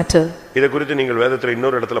of this matter. இத குறித்து நீங்கள் வேதத்துல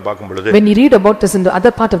இன்னொரு இடத்துல பார்க்கும் பொழுது When you read about this in the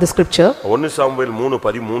other part of the scripture 1 Samuel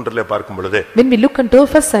 3:13ல பார்க்கும் பொழுது When we look into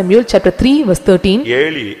 1 Samuel chapter 3 verse 13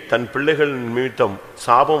 Eli தன் பிள்ளைகள் நிமித்தம்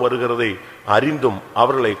சாபம் வருகிறதை அறிந்தும்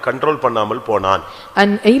அவர்களை கண்ட்ரோல் பண்ணாமல் போனான்.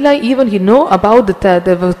 And Eli even he know about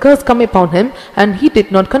the curse come upon him and he did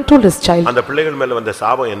not control his child. அந்த பிள்ளைகள் மேல வந்த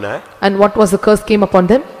சாபம் என்ன? And what was the curse came upon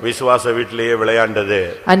them? விசுவாச வீட்டிலேயே விளையாண்டது.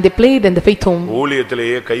 And they played in the faith home.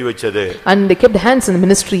 ஊழியத்திலேயே கை வச்சது. And they kept hands in the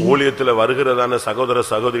ministry. ஊழியத்திலே வருகிறதான சகோதர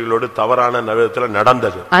சகோதரிகளோடு தவறான விதத்துல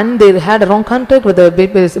நடந்தது. And they had a wrong contact with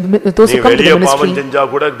those who come to the ministry. பாவம் செஞ்சா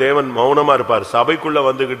கூட தேவன் மௌனமா இருப்பார். சபைக்குள்ள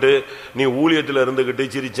வந்துகிட்டு நீ ஊழியத்துல இருந்துகிட்டு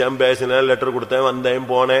சிரிச்சேன் பேசினேன் லெட்டர் கொடுத்தேன் வந்தேன்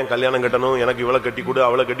போனேன் கல்யாணம் கட்டணும் எனக்கு இவளை கட்டி கொடு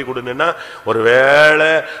அவளை கட்டி கொடுன்னா ஒருவேளை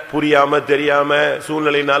புரியாம தெரியாம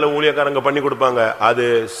சூழ்நிலையினால ஊழியக்காரங்க பண்ணி கொடுப்பாங்க. அது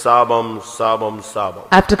சாபம் சாபம் சாபம்.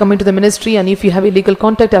 After coming to the ministry and if you have illegal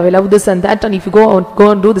contact I will love this and that and if you go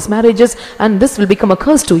and do these marriages and this will become a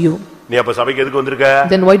curse to you. நீ அப்ப சபைக்கு எதுக்கு வந்திருக்க?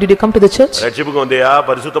 Then why did you come to the church? ரட்சிப்புக்கு வந்தியா,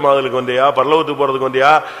 பரிசுத்தமாகுதலுக்கு வந்தியா, பரலோகத்துக்கு போறதுக்கு வந்தியா,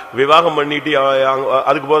 விவாகம் பண்ணிட்டு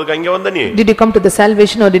அதுக்கு போறதுக்கு இங்க வந்த நீ? Did you come to the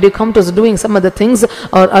salvation or did you come to doing some other things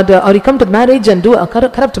or you come to marriage and do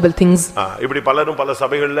corruptible things? இப்படி பலரும் பல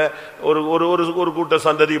சபைகள்ல ஒரு கூட்ட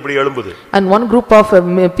சந்ததி இப்படி எழும்புது. And one group of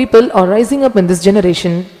people are rising up in this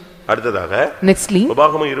generation. அடுத்ததாக nextly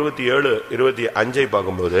உபாகமம் 27:25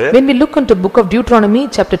 பாக்கும்போது when we look into book of Deuteronomy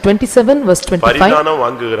chapter 27 verse 25 பரிதானம்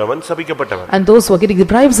வாங்குகிறவன் சபிக்கப்பட்டவன். and those who are getting the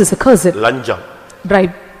bribes is accursed. லஞ்சம்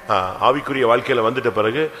bribe ஆவிக்குரிய வாழ்க்கையில வந்துட்ட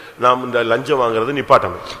பிறகு நாம் இந்த லஞ்சம் வாங்குறது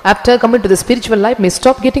நிப்பாட்டணும். after coming to the spiritual life may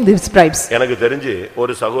stop getting these bribes. எனக்கு தெரிஞ்சு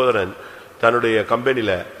ஒரு சகோதரன் தன்னுடைய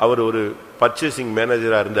கம்பெனில அவர் ஒரு பர்ச்சேசிங்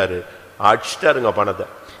மேனேஜரா இருந்தாரு, அடிச்சிட்டாருங்க பணத்தை.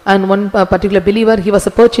 And one particular believer, he was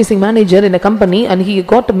a purchasing manager in a company and he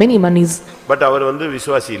got many monies. But அவர்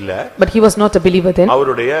விசுவாசி இல்ல. But he was not a believer then.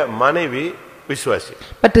 அவருடைய மனைவி விசுவாசி.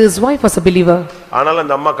 But his wife was a believer. ஆனால்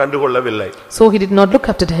அந்த அம்மா கண்டுகொள்ளவில்லை. So he did not look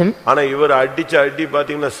after him. ஆனா இவர் அடி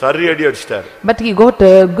பாத்தீங்கன்னா சரி அடிச்சிட்டார். But he got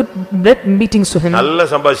good bread beatings to him.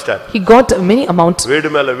 நல்ல சம்பாதிச்சிட்டார். He got many amounts.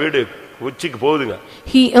 வீடு மேல வீடு உச்சிக்கு போகுதுங்க.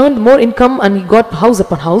 He earned more income and he got house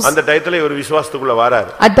upon house. அந்த டைத்துல இவர் விசுவாசத்துக்குள்ள வரார்.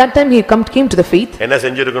 At that time he came to the faith. என்ன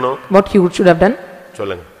செஞ்சிருக்கணும்? What he should have done?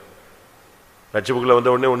 சொல்லுங்க. ரட்சிப்புக்குள்ள வந்த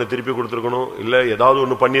உடனே ஒன்னு திருப்பி கொடுத்திருக்கணும், இல்ல ஏதாவது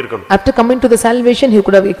ஒன்னு பண்ணிருக்கணும். After coming to the salvation he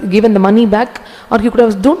could have given the money back or he could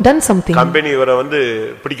have done something. Company இவரை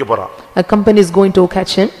பிடிக்க போறான். A company is going to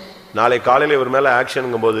catch him. நாளை காலையில இவர் மேல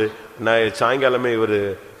ஆக்ஷன்ங்கும்போது நான் சாயங்காலமே இவர்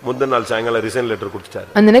முந்தின நாள் சாயங்காலம் ரிசைன் லெட்டர் கொடுத்துட்டாரு.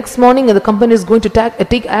 And the next morning the company is going to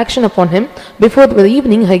take action upon him. Before the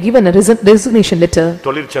evening he given a resignation letter.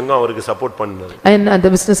 தொழிற்சங்கம் அவருக்கு சப்போர்ட் பண்ணது. And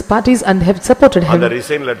the business parties and have supported him. அந்த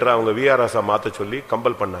resign letter அவங்க VRS மாத்த சொல்லி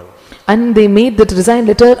compel பண்ணாங்க. And they made that resign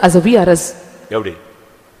letter as a VRS. எப்படி?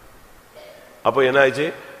 அப்ப என்ன ஆச்சு?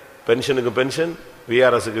 பென்ஷனுக்கு பென்ஷன்,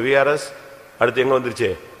 VRSக்கு VRS, அடுத்து எங்க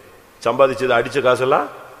வந்துருச்சு? சம்பாதிச்சது அடிச்ச காசெல்லாம்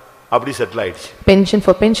அப்படி செட்டில் ஆயிடுச்சு. Pension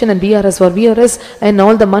for pension and VRS for VRS and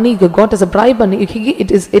all the money he got as a bribe and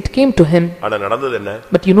it came to him. ஆனா நடந்தது என்ன?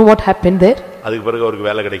 But you know what happened there? அதுக்கு பிறகு அவருக்கு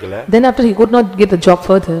வேலை கிடைக்கல. Then after he could not get the job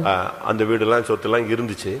further. அந்த வீடெல்லாம் சொத்தெல்லாம்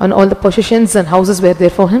இருந்துச்சு. And all the possessions and houses were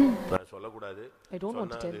there for him. நான் சொல்ல கூடாது. I don't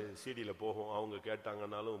want to tell. சிடில போகும், அவங்க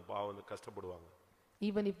கேட்டாங்கனாலும் பாவம் கஷ்டப்படுவாங்க.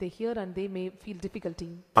 Even if they hear and they may feel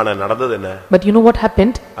difficulty. ஆனா நடந்தது என்ன? But you know what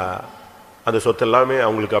happened? அந்த சொத்து எல்லாமே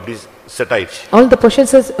அவங்களுக்கு அப்படி செட் ஆயிடுச்சு. All the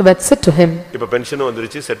possessions were set to him. இப்ப பென்ஷன்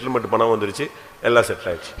வந்துருச்சு, செட்டில்மென்ட் பணம் வந்துருச்சு, எல்லாம் செட்டில்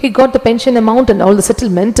ஆயிடுச்சு. He got the pension amount and all the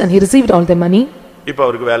settlement and he received all the money. இப்ப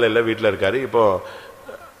அவருக்கு வேலை இல்ல, வீட்ல இருக்காரு. இப்போ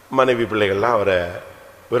மனைவி பிள்ளைகள்லாம் அவரை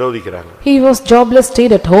விரோதிக்கிறாங்க. He was jobless,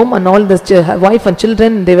 stayed at home and all the wife and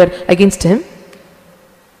children they were against him.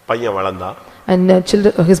 பையன் வளர்ந்தான். And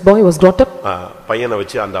his boy was brought up. பையனை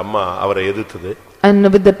வச்சு அந்த அம்மா அவரை எதிர்த்தது.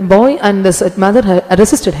 And with that boy and the mother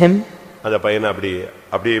resisted him. அந்த பையனை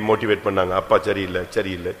அப்படி motivate பண்ணாங்க. அப்பா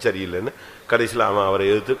சரியில்லைன்னு கடைசில அவன் அவரை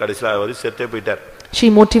எதிர்த்து கடைசில அவர் செத்தே போயிட்டார். She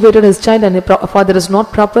motivated his child and his father is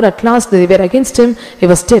not proper. At last they were against him. He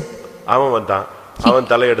was dead. அவன் வந்தான். அவன்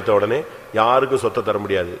தலையெடுத்த உடனே யாருக்கும் சொத்தை தர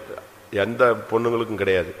முடியாது, எந்த பொண்ணுங்களுக்கும்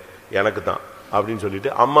கிடையாது, எனக்கு தான் அப்படினு சொல்லிட்டு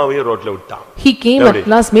அம்மாவையும் ரோட்ல விட்டான். He came at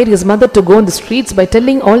last, made his mother to go in the streets by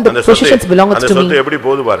telling all the possessions belongs to me. அந்த சொத்து எப்படி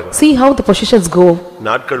போகுது பாருங்க. See how the possessions go.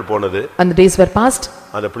 நாட்கள் போனது. And the days were passed.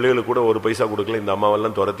 அந்த பிள்ளைகளுக்கு கூட ஒரு பைசா கொடுக்கல. இந்த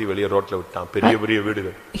அம்மாவெல்லாம் துரத்தி வெளிய ரோட்ல விட்டான். பெரிய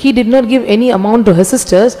வீடுகள். He did not give any amount to his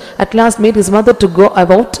sisters. At last made his mother to go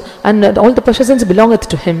about and all the possessions belonged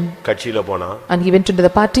to him. கட்சியில போனா. And he went into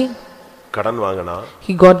the party. கடன் வாங்குனா.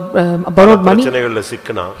 He got borrowed money. பிரச்சனைகள்ல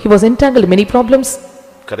சிக்கினா. He was entangled in many problems.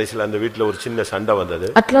 கடைசில அந்த வீட்ல ஒரு சின்ன சண்டை வந்தது.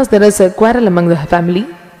 At last there is a quarrel among the family.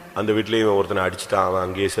 அந்த வீட்லயே ஒருத்தனை அடிச்சிட்டான், அவன்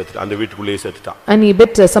அங்கேயே செத்துட்டான், அந்த வீட்டுக்குள்ளேயே செத்துட்டான். And he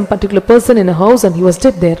bit some particular person in a house and he was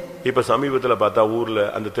dead there. இப்ப சமீபத்துல பார்த்தா ஊர்ல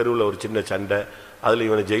அந்த தெருவுல ஒரு சின்ன சண்டை, அதுல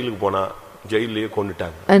இவனை ஜெயிலுக்கு போனா, ஜெயிலிலேயே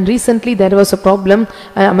கொன்னுட்டாங்க. And recently there was a problem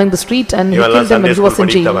among the street and he killed him and he was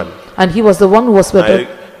in jail. And he was the one who was better.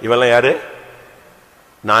 இவன்லாம் யாரு?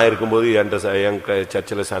 நான் இருக்கும்போது என்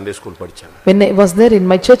சர்ச்சில் சண்டே ஸ்கூல் படிச்சாங்க. When I was there in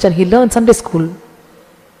my church and he learned Sunday school.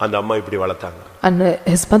 அந்த அம்மா இப்படி வளர்த்தாங்க. And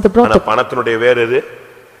his mother brought up. பணத்தினுடைய வேர் எது?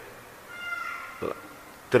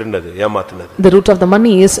 திருண்டது, ஏமாத்துனது. The root of the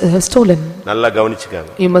money is stolen. நல்லா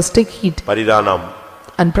கவனிச்சுக்கங்க. You must take heed. பரிதானம்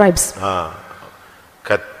and bribes.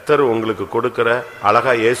 கர்த்தர் உங்களுக்கு கொடுக்கிற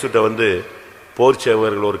அழகா இயேசுட்ட போர்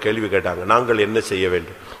சேவகர்கள் ஒரு கேள்வி கேட்டாங்க, நாங்கள் என்ன செய்ய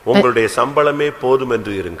வேண்டும்? உங்களுடைய சம்பளமே போதும்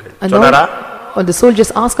என்று இருங்கள் சொன்னாரா? And the soldiers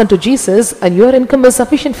asked unto Jesus, and your income is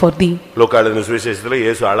sufficient for thee. லூக்கா எழுதின சுவிசேஷத்திலே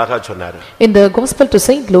இயேசு அழகா சொன்னார். In the gospel to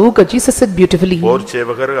Saint Luke, Jesus said beautifully. போர்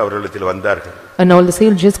சேவகர் அவர்களிடத்தில் வந்தார்கள். And all the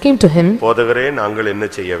soldiers came to him. போதகரே நாங்கள் என்ன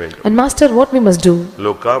செய்ய வேண்டும்? And master, what we must do?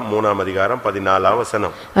 லூக்கா 3ஆம் அதிகாரம் 14ஆம்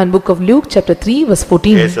வசனம். And book of Luke chapter 3 verse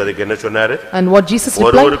 14. இயேசு அதுக்கு என்ன சொன்னாரு? And what Jesus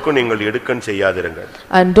replied? ஒருவருக்கும் நீங்கள் இடுக்கண் செய்யாதிருங்கள்.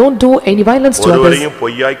 And don't do any violence to others. ஒருவரையும்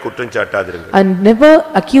பொய்யாய் குற்றம் சாட்டாதிருங்கள். And never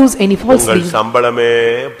accuse any falsely. உங்கள் சம்பளமே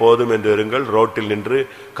போதும் என்று இருங்கள். ரோட்டில் நின்று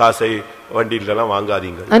காசை வண்டியிலலாம்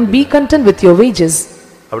வாங்காதீங்க. And be content with your wages.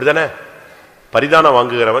 அப்படிதானே? பரிதானம்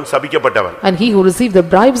வாங்குகிறவன் சபிக்கப்பட்டவன். And he who receives the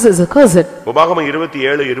bribes is accursed. உபாகமம்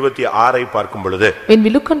 27:26 பார்க்கும் பொழுது, when we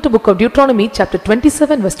look into book of Deuteronomy chapter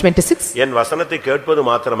 27 verse 26, என் வசனத்தை கேட்பது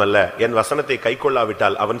மாத்திரமல்ல, என் வசனத்தை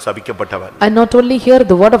கைக்கொள்ளாவிட்டால் அவன் சபிக்கப்பட்டவன். and not only hear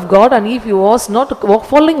the word of God, and if you was not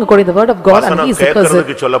following according to the word of God, and he is accursed.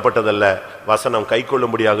 கேட்கிறதுக்கு சொல்லப்பட்டதல்ல, வசனம்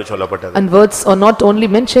கைக்கொள்ளும்படியாக சொல்லப்பட்டது. And words are not only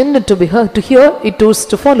mentioned to be heard, to hear, it is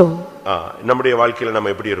to follow. நம்முடைய வாழ்க்கையில நம்ம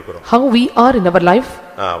எப்படி இருக்கிறோம்? How we are in our life?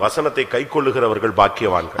 வசனத்தை கைக்கொள்ளுகிறவர்கள்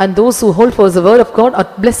பாக்கியவான்கள். And those who hold for the word of God are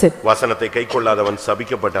blessed. வசனத்தை கைக்கொள்ளாதவன்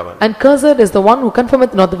சபிக்கப்பட்டவன். And cursed is the one who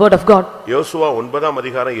confirmeth not the word of God. யோசுவா 9ஆம்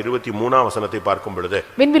அதிகாரம் 23ஆம் வசனத்தை பார்க்கும் பொழுது,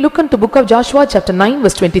 when we look into book of Joshua chapter 9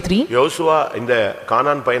 verse 23, யோசுவா இந்த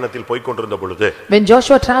கானான் பயணத்தில் போய் கொண்டிருந்த பொழுது, when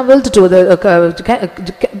Joshua traveled to the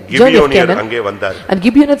journey of Canaan, அங்கே வந்தார். and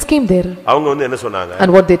Gibeonites came there. அவங்க வந்து என்ன சொன்னாங்க?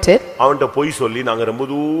 And what they did? அவன்ட்ட போய் சொல்லி, நாங்க ரொம்ப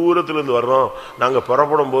தூரத்துல இருந்து வர்றோம், நாங்க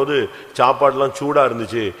புறப்படும்போது சாப்பாடுலாம் சூடா இருந்துச்சு,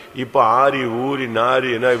 இப்ப ஆரி ஊரி நாரி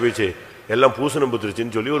என்ன ஆயிடுச்சு, எல்லாம் பூசணம்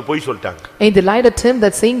புத்துருச்சுன்னு சொல்லி ஒரு பொய் சொல்லிட்டாங்க. And they lied at him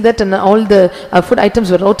that saying that and all the food items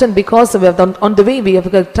were rotten because we have on the way we have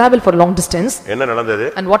traveled for a long distance. என்ன நடந்தது?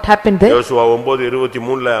 And what happened there? யோசுவா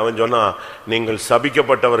 9:23ல அவன் சொன்னா, நீங்கள்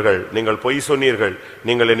சபிக்கப்பட்டவர்கள், நீங்கள் பொய் சொன்னீர்கள்,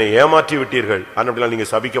 நீங்கள் என்னை ஏமாற்றி விட்டீர்கள், அதனால நீங்க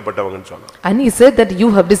சபிக்கப்பட்டவங்கன்னு சொன்னான். And he said that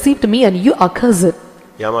you have deceived me and you are cursed.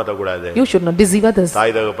 ஏமாத்த கூடாது. You should not deceive others.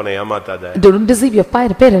 தாய் தகப்பனை ஏமாத்தாத. Don't deceive your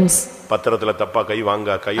parents. பத்திரத்துல தப்பா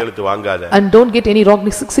கையெழுத்து வாங்காத. And don't get any wrong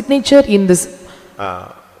signature in this.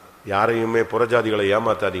 யாரையுமே புறஜாதிகளை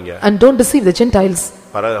ஏமாத்தாதீங்க. And don't deceive the Gentiles.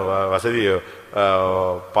 வசதி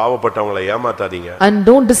பாவப்பட்டவங்களை ஏமாத்தாதீங்க. And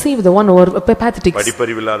don't deceive the one who are pathetic.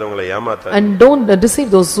 படிப்பறிவில்லாதவங்களை ஏமாத்தாதீங்க. And don't deceive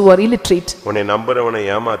those who are illiterate. உன்னை நம்புறவனை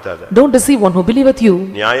ஏமாத்தாத. Don't deceive one who believeth you.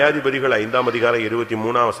 நியாயாதிபதிகள் 5ஆம் அதிகாரம்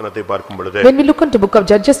 23ஆம் வசனத்தை பார்க்கும் பொழுது, when we look into book of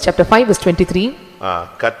Judges chapter 5 verse 23,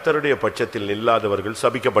 கர்த்தருடைய பட்சத்தில் நில்லாதவர்கள்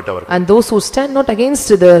சபிக்கப்பட்டவர்கள். and those who stand not against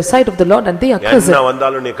the side of the Lord and they are cursed. என்ன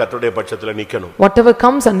வந்தாலும் நீ கர்த்தருடைய பட்சத்துல நிக்கணும். whatever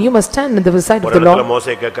comes and you must stand in the side of the Lord.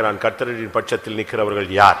 மோசே கேக்குறான், கர்த்தருடைய பட்சத்தில் நிக்கிறவர்கள்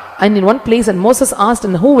யார்? And in one place and Moses asked,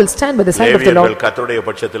 and who will stand by the side of the Lord? கர்த்தருடைய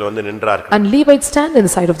பட்சத்தில் வந்து நின்றார்கள். And Levites stand in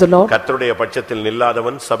the side of the Lord. கர்த்தருடைய பட்சத்தில்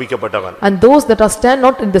நில்லாதவன் சபிக்கப்பட்டவன். And those that are stand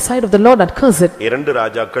not in the side of the Lord are cursed. 2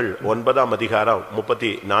 ராஜாக்கள் 9ஆம் அதிகாரம்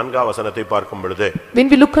 34ஆம் வசனத்தை பார்க்கும் பொழுது, when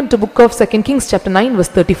we look into book of 2 Kings chapter 9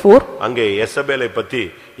 verse 34, அங்கே யேசபேலை பத்தி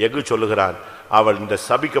யெகூ சொல்லுகிறான், அவள் இந்த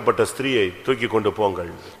சபிக்கப்பட்ட ஸ்திரியை தூக்கி கொண்டு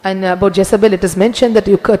போங்கள். and about Jezebel it is mentioned that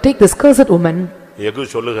you take this cursed woman. யெகூ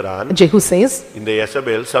சொல்லுகிறான், Jehu says, இந்த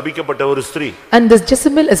யேசபேல் சபிக்கப்பட்ட ஒரு ஸ்திரீ. and this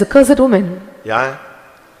Jezebel is a cursed woman.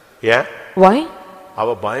 ஏன்? why? அவ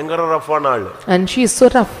பயங்கர ரஃப்பான ஆளு. And she is so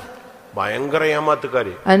rough. பயங்கர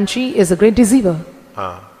ஏமாத்துக்காரி. And she is a great deceiver.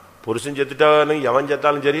 புருஷன் செத்துட்டாலும் எவன்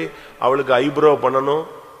செத்தாலும் சரி, அவளுக்கு ஐப்ரோ பண்ணணும்,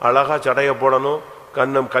 அழகா சடைய போடணும்,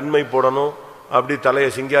 கண்மை போடணும், அப்படி தலையை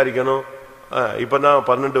சிங்காரிக்கணும். இப்பதான்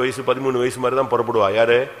 12 வயசு 13 வயசு மாதிரி தான் புறப்படுவா.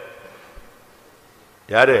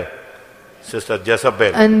 யாரு? Sister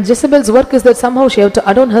Jezebel. And Jezebel's work is that somehow she have to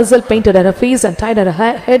adorn herself, painted her face and tied her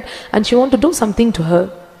head, and she want to do something to her.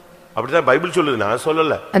 அப்படிதான் பைபிள் சொல்லுது, நான்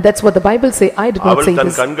சொல்லல. And that's what the Bible say. I did not say this. அவள்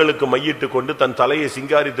தன் கண்களுக்கு மையிட்டு கொண்டு தன் தலையை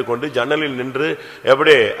சிங்காரித்து கொண்டு ஜன்னலில் நின்று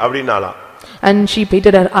அப்படினாலாம். And she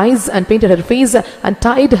painted her eyes and painted her face and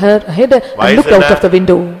tied her head and looked out of the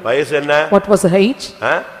window. வயசு என்ன? What was her age?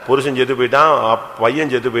 புருஷன் செத்து போயிட்டான்,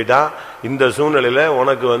 பையன் செத்து போயிட்டான், இந்த சூழ்நிலையில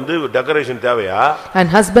உனக்கு வந்து டெக்கரேஷன் தேவையா? And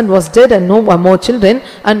husband was dead and no more children,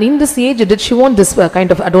 and in this age did she want this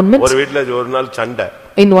kind of adornment? ஒரு வீட்ல ஒரு நாள் சண்டை.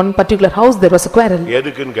 In one particular house there was a quarrel.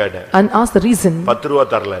 எதுக்குன்னு கேட்டேன். And asked the reason. 10 ரூபாய்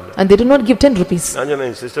தரலன்னு. And they did not give 10 rupees. நான்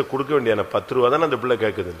சொன்னேன், சிஸ்டர் கொடுக்க வேண்டியன 10 ரூபாய் தான் அந்த பிள்ளை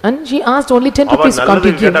கேக்குது. And she asked only 10 rupees can't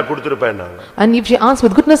you give. கேட்டா கொடுத்துருப்பேனாங்க. And if she asked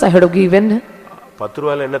with goodness I had given. 10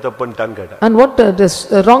 ரூபாயில என்ன தப்புன்னு கேட்டா. And what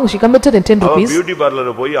wrong she committed in 10 rupees? Beauty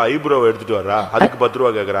parlour போய் ஐப்ரோ எடுத்துட்டு வரா, அதுக்கு 10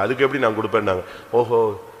 ரூபாய் கேக்குறா, அதுக்கு எப்படி நான் கொடுப்பேன்னாங்க. ஓஹோ,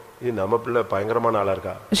 இது நம்ம பிள்ளை பயங்கரமான ஆளா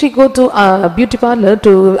இருக்கா. She go to a beauty parlor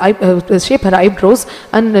to shape her eyebrows,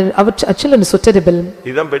 and our children is so terrible.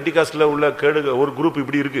 இதான் பெண்டிகாஸ்ட்ல உள்ள ஒரு குரூப்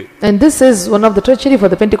இப்படி இருக்கு. And this is one of the treachery for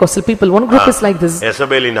the Pentecostal people. One group is like this.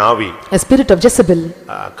 யெசபேலின் ஆவி. A spirit of Jezebel.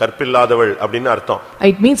 கற்பில்லாதவள் அப்படினு அர்த்தம்.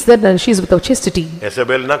 It means that she is without chastity.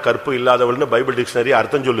 யெசபேல்னா கற்பு இல்லாதவள்னு Bible dictionary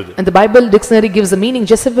அர்த்தம் சொல்லுது. And the Bible dictionary gives the meaning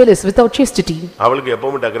Jezebel is without chastity. அவளுக்கு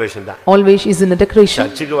எப்பவும் decoration தான். Always she is in a decoration.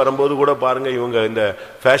 சர்ச்சுக்கு வரும்போது கூட பாருங்க, இவங்க இந்த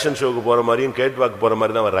ஃபேஷன் ஃபேஷன் ஷோக்கு போற மாதிரியும் கேட் வாக் போற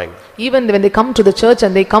மாதிரி தான் வர்றாங்க. Even when they come to the church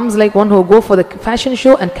and they comes like one who go for the fashion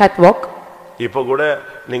show and catwalk. இப்போ கூட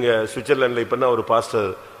நீங்க சுவிட்சர்லாந்துல இப்ப ஒரு பாஸ்டர்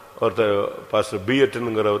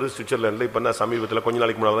பியட்ங்கறவர் சுவிட்சர்லாந்துல இப்ப சமீபத்துல கொஞ்ச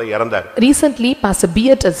நாளைக்கு முன்னாடி தான் இறந்தார். Recently Pastor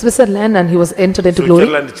Biet in Switzerland and he was entered into glory.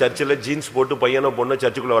 Switzerland சர்ச்சில jeans போட்டு பையனோ பொண்ணோ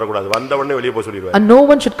சர்ச்சுக்குள்ள வர கூடாது. வந்த உடனே வெளிய போய் சொல்லிடுவார். And no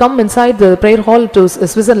one should come inside the prayer hall to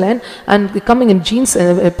Switzerland and coming in jeans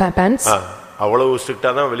and pants. அவ்வளவு ஸ்ட்ரிக்ட்டா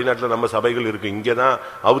தான் வெளிநாட்டுல நம்ம சபைகள் இருக்கு. இங்க தான்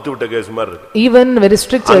அவுத்து விட்ட கேஸ் மாதிரி இருக்கு. Even very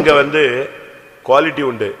strict. அங்க குவாலிட்டி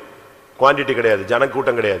உண்டு, குவாண்டிட்டி கிடையாது,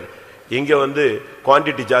 ஜனக்கூட்டம் கிடையாது. இங்க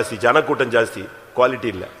குவாண்டிட்டி ஜாஸ்தி, ஜனக்கூட்டம் ஜாஸ்தி, குவாலிட்டி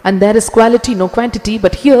இல்ல. And there is quality no quantity,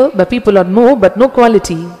 but here the people are more but no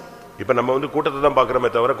quality. இப்ப நம்ம கூட்டத்தை தான் பார்க்கறோமே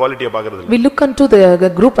தவிர குவாலிட்டியை பார்க்கிறது இல்ல. We look into the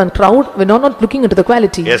group and crowd, we are not looking into the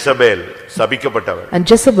quality. Jezebel சபிக்கப்பட்டவள். And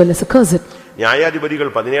Jezebel is accursed. நியாயாதிபதிகள்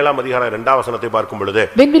 17ஆம் அதிகாரம் 2ஆம் வசனத்தை பார்க்கும் பொழுது,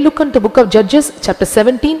 when we look into the book of Judges chapter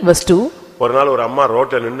 17 verse 2, ஒரு நாள் ஒரு அம்மா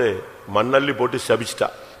ரோட்ல நின்னு மண்ணள்ளி போட்டு சபிச்சிட்டா.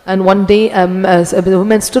 and one day a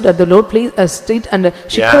woman stood at the Lord place street and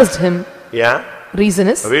she cursed him. Yeah. Reason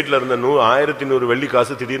is வீட்ல இருந்த 1100 வெள்ளி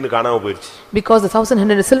காசு திடீர்னு காணாம போயிடுச்சு. because the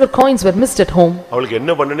 1100 silver coins were missed at home. அவளுக்கு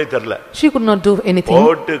என்ன பண்ணனே தெரியல. She could not do anything.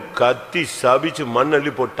 போட்டு கத்தி சபிச்சு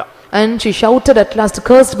மண்ணள்ளி போட்டா. And she shouted at last,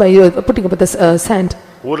 cursed by putting up the sand.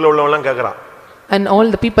 ஊர்ல உள்ளவங்க கேக்குறான். And all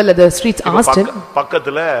the people at the streets asked him.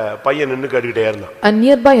 பக்கத்துல பையன் நின்னு கேட்டுட்டே இருந்தான். And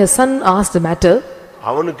nearby a son asked the matter.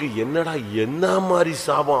 அவனுக்கு என்னடா என்ன மாதிரி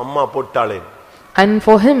சாபம் அம்மா போட்டாளே. And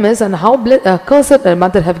for him is, and how cursed her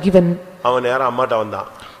mother have given. அவன் நேரா அம்மாட்ட வந்தான்.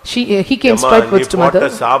 He came straight with to mother.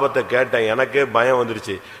 போட்ட சாபத்தை கேட்டேன், எனக்கே பயம்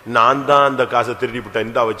வந்துருச்சு. நான் தான் அந்த காசை திருடி விட்டேன்,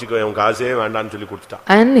 இந்தா வச்சுக்கோ, உன் காசே வேண்டாம்னு சொல்லி கொடுத்துட்டான்.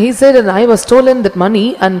 And he said, and I was stolen that money,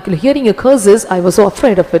 and hearing your curses I was so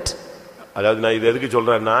afraid of it. அதாவது நான் இது எதுக்கு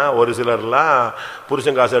சொல்றேன்னா, ஒரு சிலர்லாம்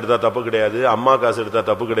புருஷன் காசு எடுத்தா தப்பு கிடையாது, அம்மா காசு எடுத்தா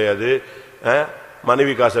தப்பு கிடையாது,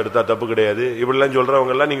 மனைவி காசு எடுத்தா தப்பு கிடையாது, இப்படிலாம்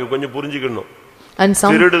சொல்றவங்க எல்லாம் நீங்க கொஞ்சம் புரிஞ்சுக்கணும். And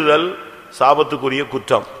some திருடுதல் சாபத்துக்குரிய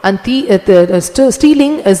குற்றம். And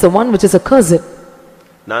stealing is the one which is accursed.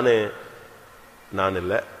 நான்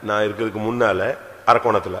இல்ல, நான் இருக்கிறதுக்கு முன்னால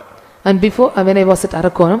அரக்கோணத்துல. And before when I was at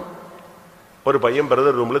Arakonam, ஒரு பையன்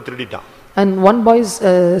பிரதர் ரூம்ல திருடிட்டான். And one boy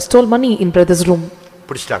stole money in brother's room.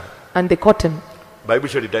 பிடிச்சிட்டாங்க. And they caught him. Bible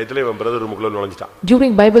study டைத்துல இவன் பிரதர் ரூமுக்குள்ள நுழைஞ்சிட்டான்.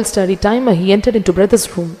 During Bible study time he entered into brother's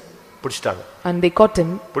room. பிடிச்சிட்டாங்க. And they caught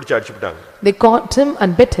him. பிடிச்சு அடிச்சிட்டாங்க. They caught him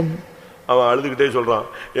and beat him. அவன் அழுதுகிட்டே சொல்றான்,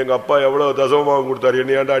 எங்க அப்பா எவ்வளவு தசமபாகம் கொடுத்தாரு,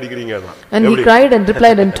 என்ன ஏன்டா அடிக்கிறீங்கன்னா. And he cried and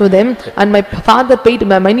replied unto them, and my father paid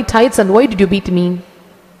me many tithes, and why did you beat me?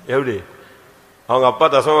 எப்படி அவங்க அப்பா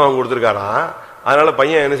தசமபாகம் கொடுத்திருக்காராம், அதனால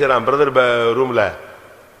பையன் என்ன செய்றான், பிரதர் ரூம்ல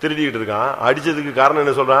திருடிட்டு இருக்கான். அடிச்சதுக்கு காரணம்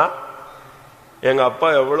என்ன சொல்றான், எங்க அப்பா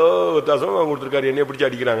எவ்வளவு தசமபாகம் கொடுத்திருக்காரு, என்னைய பிடிச்சி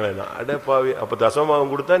அடிக்கிறாங்களேன்னா. அட பாவி, அப்ப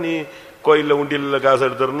தசமபாகம் கொடுத்தா நீ கோயில்ல உண்டியல்ல காசு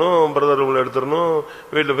எடுத்துறணும், பிரதர் ரூம்ல எடுத்துறணும்,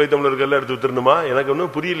 வீட்டுல போய் தமிழர்கள் எடுத்து வித்துறணுமா? எனக்கு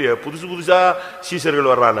ஒன்னும் புரியலையே, புதுசா சீஷர்கள்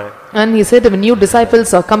வர்றானே. And he said, when new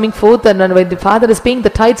disciples are coming forth, and when the father is paying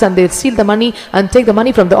the tithes, and they steal the money and take the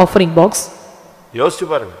money from the offering box. யோசிச்சு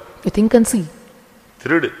பாருங்க. You think and see.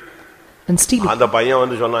 திருடு and steal. அந்த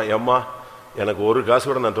பையன் சொன்னான், அம்மா எனக்கு ஒரு காசு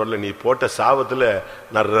கூட நான் தொடல, நீ போட்ட சாபத்துல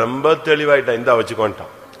நான் ரொம்ப தெளிவாயிட்டேன், இந்தா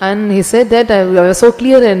வச்சுக்கோன்ட்டான். And he said that I was so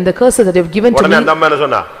clear in the curses that you have given to me. உடனே அந்த அம்மா என்ன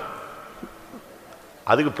சொன்னா,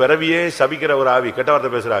 அதுக்கு பிறவியே சபிக்கிற ஒரு ஆவி, கெட்ட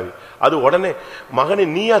வார்த்தை பேசுற ஆவி, அது உடனே மகனே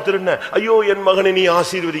நீயா திருடின, ஐயோ என் மகனே நீ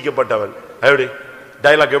ஆசீர்வதிக்கப்பட்டவன். எப்படி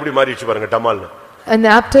டயலாக் எப்படி மாறிடுச்சு பாருங்க டமால்னு. And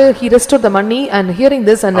after he restored the money and hearing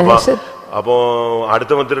this, and he said, அப்போ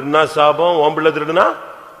அடுத்தவன் திருடுனா சாபம், உன் பிள்ளை திருடுனா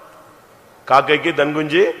காக்கைக்கு தன்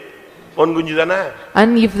குஞ்சு பொன் குஞ்சு தானே.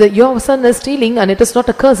 And if your son is stealing and it is not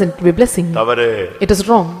a curse, it will be blessing. தவறு. It is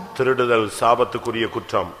wrong. திருடுதல் சாபத்துக்குரிய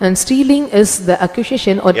குற்றம். And stealing is the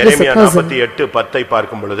accusation or it is a curse. 48:10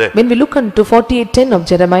 பார்க்கும் பொழுது, when we look into 48:10 of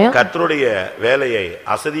Jeremiah, கர்த்தருடைய வேலையை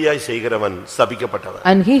அசதியாய் செய்கிறவன் சபிக்கப்பட்டவன்.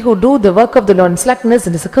 And he who do the work of the Lord in slackness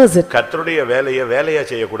is accursed. கர்த்தருடைய வேலையை வேலையா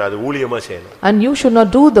செய்ய கூடாது, ஊழியமா செய்யணும். And you should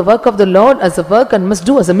not do the work of the Lord as a work and must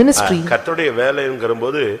do as a ministry. கர்த்தருடைய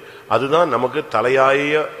வேலைங்கறபோது அதுதான் நமக்கு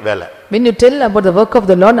தலையாய வேலை. When you tell about the work of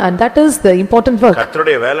the Lord, and that is the important work.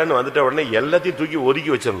 கர்த்தருடைய வேலைன்னு வந்துட்ட உடனே எல்லாத்தையும் தூக்கி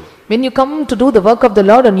ஒதுக்கி வச்சிரணும். When you come to do the work of the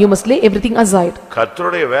Lord, and you must lay everything aside.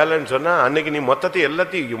 கர்த்தருடைய வேலைன்னு சொன்னா அன்னைக்கு நீ மொத்தத்தை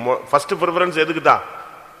எல்லாத்தையும் ஃபர்ஸ்ட் பிரெஃபரன்ஸ் எதுக்கு தான்?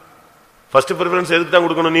 ஃபர்ஸ்ட் பிரெஃபரன்ஸ் எதுக்கு தான்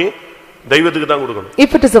கொடுக்கணும்? நீ தெய்வத்துக்கு தான் கொடுக்கணும்.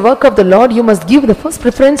 If it is the work of the Lord, you must give the first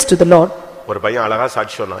preference to the Lord. ஒரு பையன் அழகா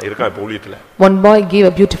சாட்சி சொன்னான், இருக்கான் இப்ப ஊழியத்துல. One boy gave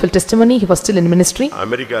a beautiful testimony. He was still in ministry.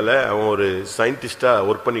 அமெரிக்கால அவன் ஒரு சயின்டிஸ்டா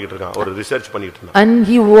வர்க் பண்ணிட்டு இருக்கான், ஒரு ரிசர்ச் பண்ணிட்டு இருந்தான். And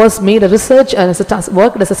he was made a research and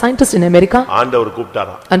worked as a scientist in America. ஆண்டவர்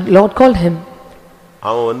கூப்பிட்டாராம். And Lord called him.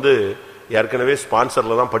 அவன் ஏற்கனவே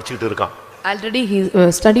ஸ்பான்சர்ல தான் படிச்சிட்டு இருக்கான். Already he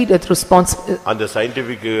studied through sponsor. அந்த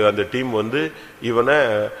சயின்டிபிக் அந்த டீம் இவனை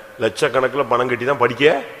லட்சக்கணக்கில் பணம் கட்டி தான் படிக்க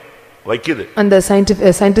வைக்குது. And the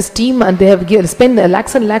scientist team and they have spent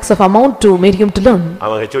lakhs and lakhs of amount to make him to learn.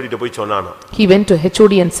 அவன் HOD கிட்ட போய் சொன்னானா. He went to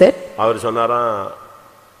HOD and said, அவர் சொன்னாராம்,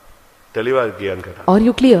 தெளிவா இருக்கியான்னு கேட்டான். Are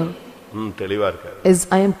you clear? தெளிவா இருக்கேன். Yes,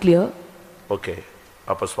 I am clear. Okay,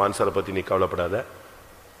 அப்ப ஸ்பான்சரை பத்தி நீ கவலைப்படாத,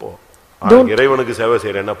 போ. Don't- இறைவனுக்கு சேவை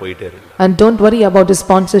செய்யறேன்னா போயிட்டே இரு. And don't worry about the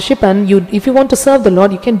sponsorship, and you, if you want to serve the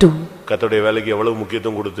Lord, you can do. கர்த்தருடைய வேலைக்கு எவ்வளவு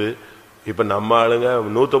முக்கியத்துவம் கொடுத்து, இப்ப நம்ம ஆளுங்க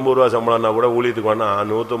 150 ரூபாய் சம்பளம்னா கூட ஊழியத்துக்கு வேணா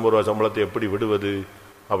 150 ரூபாய் சம்பளத்தை எப்படி விடுவது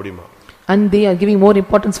அப்படிமா. And they are giving more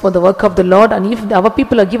importance for the work of the Lord, and if our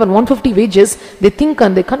people are given 150 wages, they think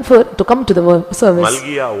and they convert to come to the service.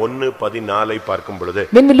 மல்கியா 1:14 பார்க்கும் பொழுது,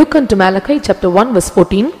 When we look into Malachi chapter 1 verse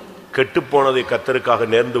 14, கெட்டுப்போனதை கர்த்தருக்காக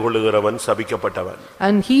நேர்ந்து கொள்ளுகிறவன் சபிக்கப்பட்டவன்.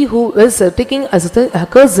 and he who is taking as a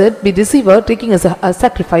cursed be deceiver taking as a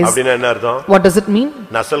sacrifice. அப்படினா என்ன அர்த்தம்? What does it mean?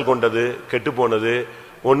 நசல் கொண்டது, கெட்டுப்போனது,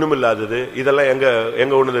 ஒண்ணுமில்லாதது, இதெல்லாம்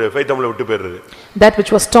எங்க ஒண்ணுது ஃபெய்த் விட்டு போயிடுது. That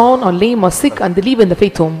which was torn or lame or sick and they live in the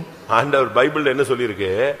faith home. ஆண்டவர் பைபிள்ல என்ன சொல்லிருக்கு?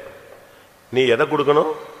 நீ எதை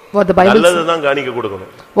கொடுக்கணும்? What the Bible நல்லது தான் காணிக்க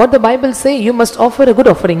கொடுக்கணும். What the Bible say, you must offer a good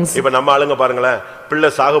offerings. இப்ப நம்ம ஆளுங்க பாருங்களேன், பிள்ளை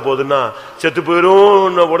சாக போகுதுன்னா செத்து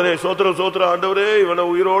போயிரும், உடனே சோத்திரம் ஆண்டவரே இவனை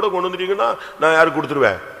உயிரோட கொண்டு வந்துட்டீங்கன்னா நான் யாருக்கு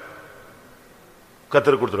கொடுத்துருவேன்?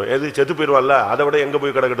 கர்த்தருக்கு கொடுத்துருவேன். எது செத்து போயிருவான்ல, அதை விட எங்க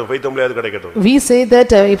போய் கிடக்கட்டும், ஃபெய்த் ஹோம்லயாவது கிடைக்கட்டும். We say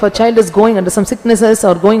that if a child is going under some sicknesses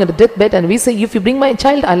or going under deathbed, and we say if you bring my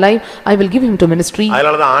child alive, I will give him to ministry.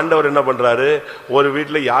 அதனாலதான் ஆண்டவர் என்ன பண்றாரு, ஒரு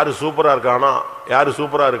வீட்ல யாரு சூப்பரா இருக்கானோ, யாரு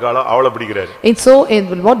சூப்பரா இருக்காளோ அவளை பிடிக்கிறாரு. And so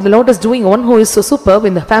what the Lord is doing, one who is so superb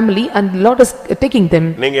in the family, and the Lord is taking them.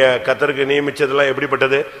 நீங்க கர்த்தருக்கு நியமிச்சதெல்லாம்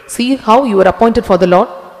எப்படிப்பட்டது? See how you are appointed for the Lord.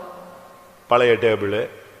 பழைய டேபிள்,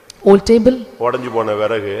 Old table, உடைஞ்சு போன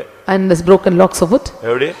விறகு, and this broken logs of wood.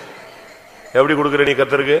 எப்படி கொடுக்குற நீ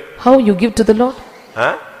கர்த்தருக்கு? How you give to the Lord?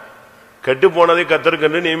 கெட்டு போனதை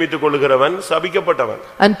கர்த்தருக்கு நியமித்துக் கொள்ளுகிறவன் சபிக்கப்பட்டவன்.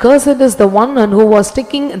 And cursed is the one and who was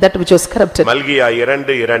taking that which was corrupted. Malchijah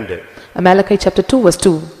 2:2. Malachi chapter 2 verse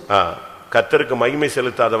 2. கர்த்தருக்கு மகிமை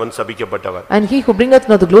செலுத்தாதவன் சபிக்கப்பட்டவன். And he who bringeth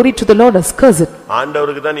not the glory to the Lord is cursed.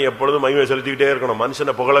 ஆண்டவருக்கு தான் நீ எப்பொழுதும் மகிமை செலுத்திட்டே இருக்கணும்,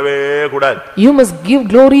 மனுஷனை புகழவே கூடாது. You must give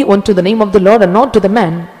glory unto the name of the Lord and not to the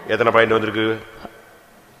man. எத்தனை பாயிண்ட் வந்திருக்கு?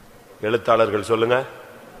 எழுத்தாளர்கள் சொல்லுங்க.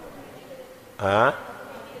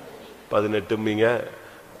 18ம்பீங்க.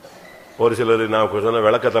 ஒரு சிலர் நான் சொன்ன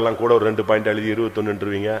விளக்கத்தெல்லாம் கூட ஒரு 2 பாயிண்ட் எழுதி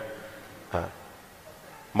 21ன்றீங்க.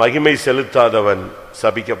 மகிமை செலுத்தாதவன்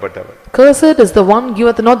சபிக்கப்பட்டவன். Cursed is the one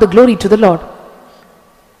giveth not the glory to the Lord.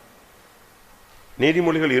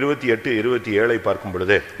 நீதிமொழிகள் 28:27 பார்க்கும்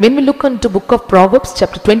பொழுது, When we look into book of Proverbs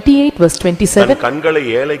chapter 28 verse 27, கண்களை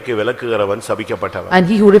ஏழைக்கு விலக்குகிறவன் சபிக்கப்பட்டவன். and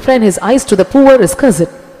he who refrain his eyes to the poor is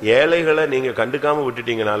cursed. ஏழைகளை நீங்க கண்டுக்காம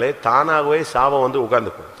விட்டுட்டீங்கனாலே தானாகவே சாபம் வந்து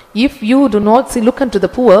உட்கார்ந்துக்கும். If you do not look unto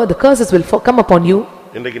the poor, the curses will come upon you.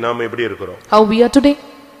 இன்றைக்கு நாம எப்படி இருக்கிறோம்? How we are today?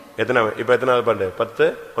 எத்தனாவது பாண்டு? 10,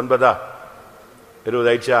 9, 20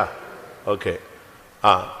 ஆயிடுச்சா? ஓகே.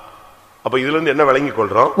 அப்ப இதுல இருந்து என்ன விளங்கிக்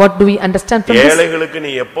கொள்றோம்? What do we understand from this? ஏழைகளுக்கு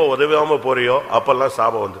நீ எப்போ உதவாம போறியோ அப்பெல்லாம்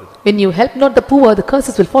சாபம் வந்துருது. When you help not the poor, the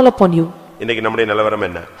curses will fall upon you. இன்னைக்கு நம்முடைய நிலவரம்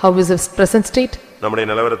என்ன? How is the present state? நம்முடைய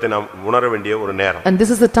நிலவரத்தை நாம் உணர வேண்டிய ஒரு நேரம். And this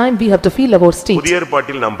is the time we have to feel our state. புதிய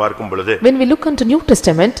ஏற்பாட்டில் நாம் பார்க்கும் பொழுது, When we look into New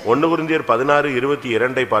Testament, 1 கொரிந்தியர்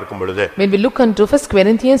 16:22 பார்க்கும் பொழுது, when we look into 1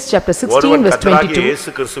 Corinthians chapter 16 ஒருவன் verse கர்த்தராகிய 22,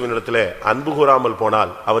 இயேசு கிறிஸ்துவினிடத்திலே அன்பு கூராமல்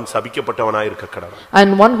போனால் அவன் சபிக்கப்பட்டவனாய் இருக்க கடவன்.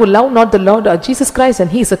 and one who love not the Lord Jesus Christ,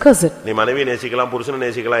 and he is accursed. நீ மனைவி நேசிக்கலாம், புருஷனை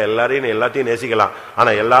நேசிக்கலாம், எல்லாத்தையும் நேசிக்கலாம்,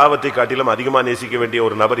 ஆனா எல்லாவற்றையும் காட்டிலும் அதிகமா நேசிக்க வேண்டிய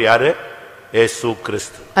ஒரு நபர் யாரு? இயேசு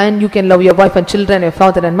கிறிஸ்து. And you can love your wife and children, your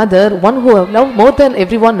father and mother. One who love more than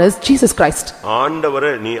everyone is Jesus Christ. ஆண்டவரை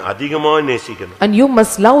நீ அதிகமா நேசிக்கணும். And you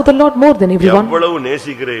must love the Lord more than everyone. எவ்வளவு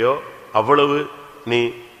நேசிக்கிறையோ அவ்வளவு நீ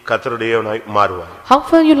கர்த்தருடையவனாய் மாறுவாய். How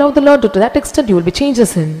far you love the Lord, to that extent you will be changed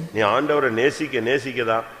as him. நீ ஆண்டவரை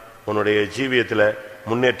நேசிக்கதான் உன்னுடைய ஜீவியத்துல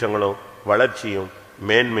முன்னேற்றங்களும் வளர்ச்சியும்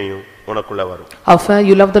மேன்மையும் உனக்குள்ள வரும். How far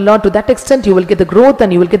you love the Lord, to that extent you will get the growth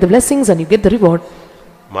and you will get the blessings and you get the reward.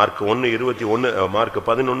 Mark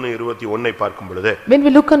 11:21 பார்க்கும் பொழுது, When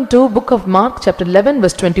we look into book of Mark chapter 11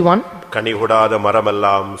 verse 21, கனி கொடாத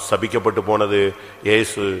மரமெல்லாம் சபிக்கப்பட்டு போனது,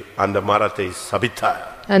 இயேசு அந்த மரத்தை சபித்தார்.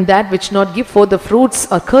 And that which not give forth the fruits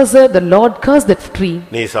are cursed, the Lord cursed that tree.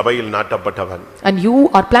 நீ சபையில் நாட்டப்பட்டவன். And you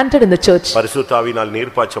are planted in the church. பரிசுத்தாவினால்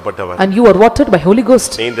நீர்ப்பாய்ச்சப்பட்டவன். And you are watered by Holy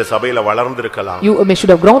Ghost. நீ இந்த சபையில வளர்ந்திருக்கலாம். You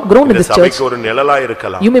should have grown in this church. சபைக்கு ஒரு நிழலாய்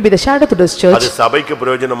இருக்கலாம். You may be the shadow to this church. அது சபைக்கு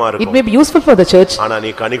பிரயோஜனமா இருக்கும். It may be useful for the church. ஆனா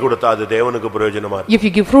நீ கனி கொடுத்தா அது தேவனுக்கு பிரயோஜனமா இருக்கும். If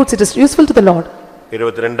you give fruits, it is useful to the Lord.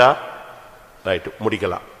 22 right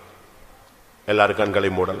முடிக்கலாம். எல்லாரும் கண்களை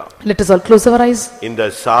மூடலாம். Let us all close our eyes. இந்த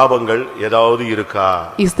சாபங்கள் ஏதாவது இருக்கா?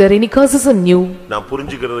 Is there any curses in you? நான்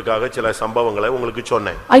புரிஞ்சிக்கிறதுக்காக சில சம்பவங்களை உங்களுக்கு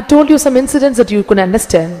சொன்னேன். I told you some incidents that you could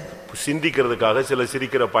understand. சிந்திக்கிறதுக்காக சில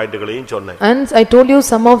சிரிக்கிற பாயிண்ட்களையும் சொன்னேன். And I told you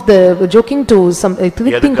some of the joking to some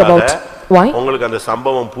think about. Why? உங்களுக்கு அந்த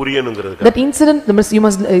சம்பவம் புரியணும்ங்கிறதுக்கு. That incident you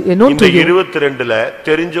must know to you. இந்த 22ல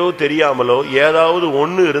தெரிஞ்சோ தெரியாமலோ ஏதாவது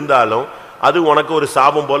ஒன்னு இருந்தாலும் அது உனக்கு ஒரு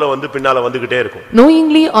சாபம் போல வந்து பின்னால வந்துகிட்டே இருக்கும்.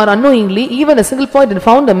 Knowingly or unknowingly, even a single point is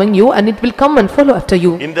found among you and it will come and follow after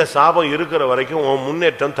you. இந்த சாபம் இருக்கிற வரைக்கும் உன்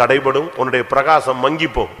முன்னேற்றம் தடைபடும், உன்னுடைய பிரகாசம் மங்கி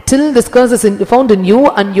போகும். Till this curse is found in you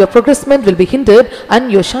and your progressment will be hindered and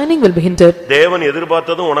your shining will be hindered. தேவன்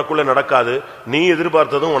எதிர்பார்த்ததும் உனக்குள்ள நடக்காது, நீ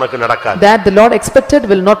எதிர்பார்த்ததும் உனக்கு நடக்காது. That the Lord expected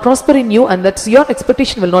will not prosper in you and that your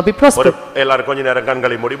expectation will not be prospered. எல்லாரும் கொஞ்ச நேரம்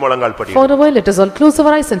கண்களை மூடி முழங்கால் படி. For a while let us all close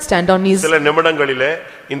our eyes and stand on knees. சில நிமிடங்களிலே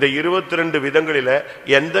இந்த 22 விதங்களிலே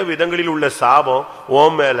எந்த விதங்களில் உள்ள சாபம்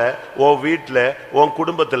உன் மேல, உன் வீட்ல, உன்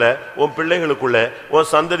குடும்பத்துல, உன் பிள்ளைகளுக்குள்ள, உன்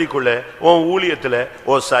சந்ததிக்குள்ள, உன் ஊழியத்துல,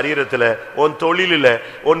 உன் சரீரத்துல, உன் தொழிலில,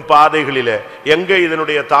 உன் பாதைகளில எங்க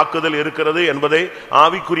இதனுடைய தாக்குதல் இருக்கிறது என்பதை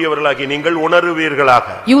ஆவிக்குரியவர்களாகி நீங்கள் உணருவீர்களாக.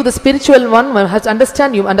 You the spiritual one has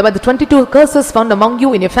understand you and about the 22 curses found among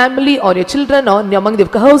you in your family or your children or among the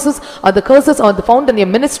houses or the curses or the found in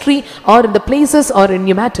your ministry or in the places or in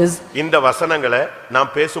your matters. இந்த வசனங்களை நாம்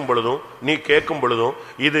பேசும் பொழுதும் நீ கேட்கும் பொழுதும்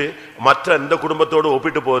இது மற்ற இந்த குடும்பத்தோடு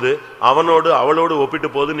ஒப்பிட்டு போது அவனோடு அவளோடு ஒப்பிட்டு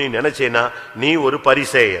போது நீ நினைச்சேனா நீ ஒரு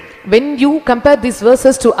பரிசேயன். When you compare these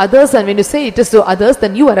verses to others and when you say it is to others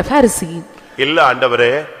then you are a Pharisee. இல்ல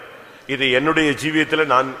ஆண்டவரே, இது என்னுடைய ஜீவியத்துல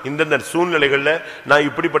நான் இந்த சூழ்நிலைகள்ல நான்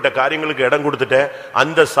இப்படிப்பட்ட காரியங்களுக்கு இடம் கொடுத்துட்டேன்,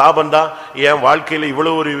 அந்த சாபம் தான் என் வாழ்க்கையில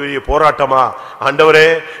இவ்வளவு ஒரு போராட்டமா? ஆண்டவரே,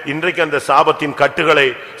 இன்றைக்கு அந்த சாபத்தின் கட்டுகளை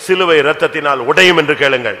சிலுவை இரத்தத்தினால் உடையும் என்று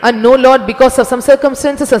கேளுங்கள். And no Lord, because of some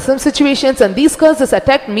circumstances or some situations and these curses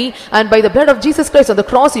attacked me and by the blood of Jesus Christ on the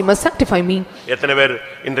cross you must sanctify me. எத்தனை பேர்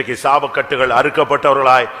இன்றைக்கு சாப கட்டுகள்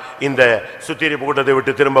அறுக்கப்பட்டவர்களாய் இந்த சுத்திகரிப்பு கூட்டத்தை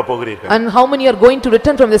விட்டு திரும்ப போகிறீர்கள்? And how many are going to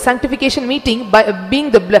return from the sanctification meeting by being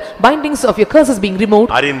the bindings of your curses being removed?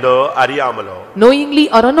 அறிந்தோ அறியாமலோ, knowingly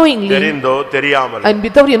or unknowingly, தெரிந்தோ தெரியாமலோ, and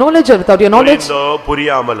without your knowledge or without your knowledge, புரிந்தோ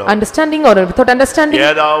புரியாமலோ, understanding or without understanding,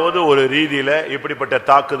 ஏதாவது ஒரு ரீதியில இப்படிப்பட்ட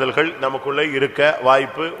தாக்குதல்கள் நமக்குள்ள இருக்க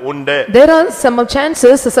வாய்ப்பு உண்டு. There are some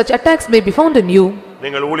chances such attacks may be found in you.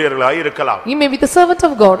 நீங்கள் ஊழியர்களாய் இருக்கலாம், You may be the servant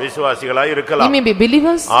of God, விசுவாசிகளாய் you இருக்கலாம், may be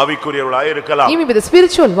believers, ஆவிக்குரியவர்களாய் இருக்கலாம், you may be the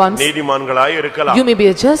spiritual ones, நீதிமான்களாய் இருக்கலாம். you may be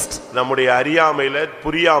a just. நம்முடைய அறியாமையில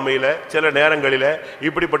புரியாமையில சில நேரங்களில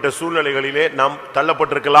இப்படிப்பட்ட சூழ்நிலைகளிலே நாம்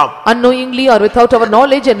தள்ளப்பட்டிருக்கலாம். Unknowingly or without our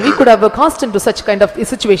knowledge and we could have cast into such kind of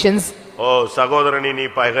situations. ஓ சகோதரனே, நீ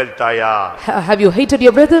பகைத்தாயா? Have you hated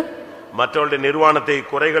your brother? மற்றவருடைய நிர்வாணத்தை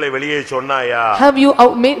குறைகளை வெளியே சொன்னாயா? Have you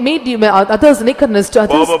made others nakedness to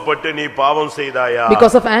others? கோபப்பட்டு நீ பாவம் செய்தாயா?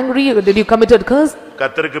 Because of angry did you committed curse?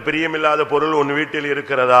 கர்த்தருக்கு பிரியமில்லாத பொருள் உன் வீட்டில்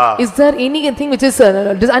இருக்கிறதா? Is there anything which is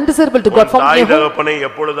undesirable to God from தாய் your home? தகப்பனை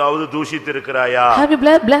எப்பொழுதாவது தூஷித்திருக்கிறாயா? Have you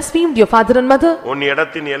blasphemed your father and mother? உன்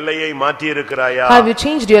இடத்தின் எல்லையை மாற்றி இருக்கிறாயா? Have you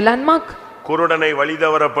changed your landmark? குருடனை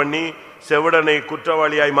வழிதவற பண்ணி செவிடனை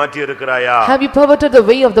குற்றவாளியாய் மாற்றி இருக்கிறாயா? Have you perverted the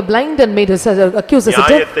way of the blind and made his accusers a deaf?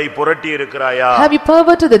 நியாயத்தை புரட்டி இருக்கிறாயா? Have you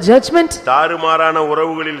perverted the judgment? தாறுமாறான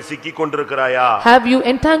உறவுகளில் சிக்கிக் கொண்டிருக்கிறாயா? Have you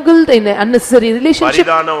entangled in an unnecessary relationship?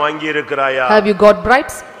 பரிதானம் வாங்கி இருக்கிறாயா? Have you got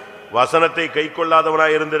bribes? வசனத்தை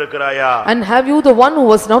கைக்கொள்ளாதவனாய் இருந்திருக்கிறாயா? And have you the one who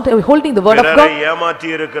was not holding the word of பிறரை God?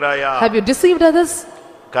 ஏமாற்றி இருக்கிறாயா? Have you deceived others?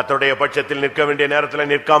 கர்த்தருடைய பட்சத்தில் நிற்க வேண்டிய நேரத்தில்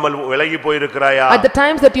நிற்காமல் விலகி போயிருக்கிறாயா? At the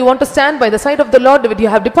times that you want to stand by the side of the Lord, but you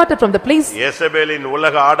have departed from the place. யேசபேலின்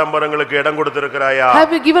உலக ஆடம்பரங்களுக்கு இடம் கொடுத்திருக்கிறாயா?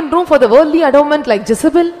 Have you given room for the worldly adornment like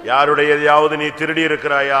Jezebel? யாருடையதையாவது நீ திருடி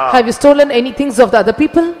இருக்கிறாயா? Have you stolen any things of the other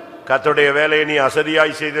people? கர்த்தருடைய வேலையை நீ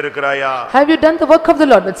அசதியாய் செய்திருக்கிறாயா? Have you done the work of the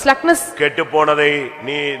Lord with slackness? கெட்டுப் போனதை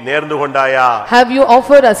நீ நேர்ந்து கொண்டாயா? Have you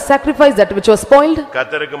offered a sacrifice that which was spoiled?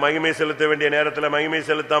 கர்த்தருக்கு மகிமை செலுத்த வேண்டிய நேரத்தில் மகிமை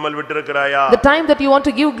செலுத்தாமல் விட்டிருக்கிறாயா? The time that you want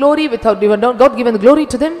to give glory without you have not God given glory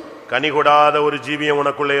to them? கனிகொடாத ஒரு ஜீவியம்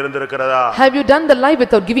உனக்குள்ள இருந்திருக்கிறதா? Have you done the life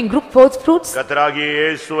without giving group fruits? கர்த்தராகிய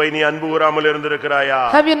இயேசுவை நீ அன்பு கூறாமல் இருந்திருக்கிறாயா?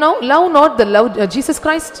 Have you now love not the love Jesus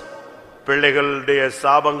Christ? பிள்ளைகளுடைய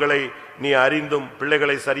சாபங்களை நீ அறிந்தும்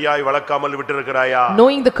பிள்ளைகளை சரியாய் வளர்க்காமல் விட்டிருக்கிறாயா?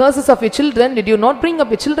 Knowing the curses of your children, did you not bring up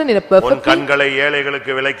your children in a perfect உன் way? கண்களை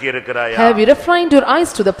ஏழைகளுக்கு விலக்கி இருக்கிறாயா? Have you refrained your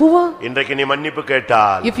eyes to the poor? இன்றைக்கு நீ மன்னிப்பு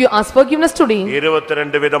கேட்டால் If you ask forgiveness today,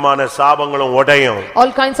 22 விதமான சாபங்களும் உடையும்.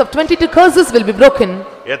 all kinds of 22 curses will be broken.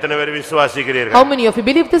 எத்தனை பேர் விசுவாசிக்கிறீர்கள்? How many of you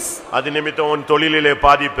believe this? அது நிமித்தம் உன் தொழிலிலே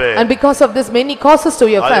பாதிப்பு. And because of this many causes to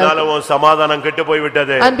your அதனால family. உன் சமாதானம் கெட்டு போய்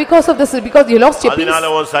விட்டது. And because of this, because you lost your peace.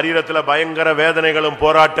 அதனால உன் சரீரத்தில பயங்கர வேதனைகளும்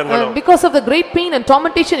போராட்டங்களும். And because of the great pain and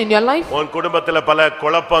tormentation in your life. உன் குடும்பத்தில பல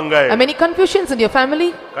குழப்பங்கள். And many confusions in your family.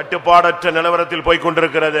 கட்டுப்பாடற்ற நிலவரத்தில் போய்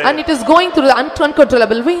கொண்டிருக்கிறது. And it is going through the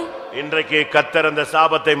uncontrollable way. இன்றைக்கு கர்த்தர் அந்த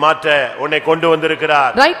சாபத்தை மாற்ற உன்னை கொண்டு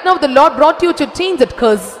வந்திருக்கிறார். Right now the Lord brought you to change that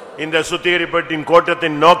curse. இந்த சுத்திகரிப்பின்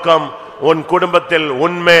கோட்டத்தின் நோக்கம் உன் குடும்பத்தில்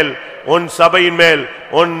உன்மேல் உன் சபையின் மேல்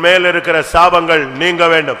உன்மேல் இருக்கிற சாபங்கள் நீங்க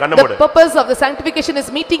வேண்டும். கண்ண மூடு. The purpose of the sanctification is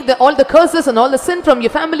meeting all the curses and all the sin from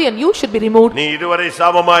your family, and you should be removed. நீ இதுவரை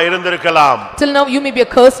சாபமா இருந்திருக்கலாம். Till now you may be a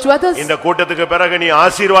curse to others. இந்த கூட்டத்துக்கு பிறகு நீ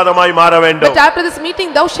ஆசீர்வாதமாய் மாற வேண்டும். But after this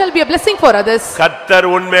meeting thou shall be a blessing for others. கர்த்தர்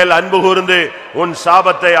உன்மேல் அன்பு கூர்ந்து உன்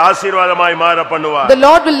சாபத்தை ஆசீர்வாதமாய் மாற பண்ணுவார். The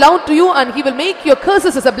Lord will love to you and he will make your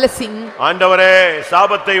curses as a blessing. ஆண்டவரே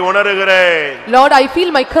சாபத்தை உணர்கிறேன். Lord, I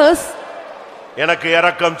feel my curse. எனக்கு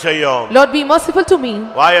இரக்கம் செய்யும். Lord, be merciful to me.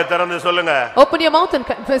 வாயை திறந்து சொல்லுங்க. Open your mouth and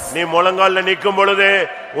confess. நீ முழங்கால்ல நிக்கும் பொழுது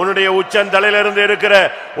உன்னுடைய உச்சந்தலையில இருந்து இருக்கிற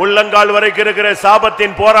உள்ளங்கால் வரைக்கும் இருக்கிற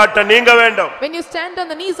சாபத்தின் போராட்டம் நீங்க வேண்டும். When you stand on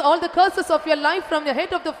the knees, all the curses of your life from the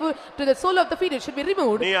head of the foot to the sole of the feet, it should be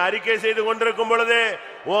removed. நீ அறிக்கை செய்து கொண்டிருக்கும் பொழுது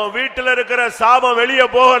உன் வீட்டில இருக்கிற சாபம் வெளியே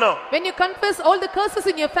போகணும். When you confess, all the curses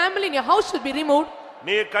in your family, in your house should be removed.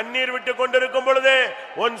 நீ கண்ணீர் விட்டு கொண்டிருக்கும் பொழுது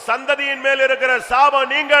உன் சந்ததியின் மேல் இருக்கிற சாபம்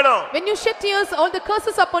நீங்கணும். When you shed tears, all the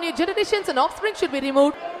curses upon your generations and offspring should be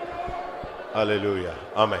removed. Hallelujah.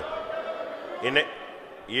 Amen.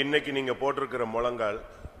 இன்னைக்கு நீங்க போட்டிருக்கிற முழங்கால்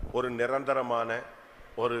ஒரு நிரந்தரமான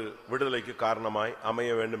ஒரு விடுதலைக்கு காரணமாய்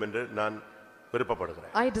அமைய வேண்டும் என்று நான்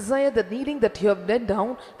விருப்பப்படுகிறேன். I desire the kneeling that you have laid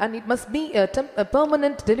down, and it must be a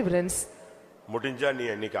permanent deliverance. முடிஞ்சா நீ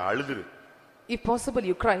இன்னைக்கு அழுதுரு. If possible,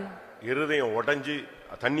 you cry. இருதயம் உடைஞ்சு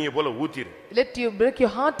தண்ணியை போல ஊத்திரு. Let you break your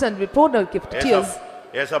heart and pour out tears.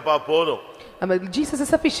 ஏசப்பா போதும். Jesus is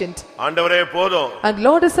sufficient. ஆண்டவரே போதும். And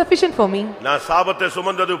Lord is sufficient for me. நான் சாபத்தை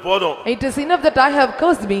சுமந்தது போதும். It is enough that I have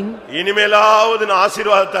cursed me. இனிமேலாவது நான்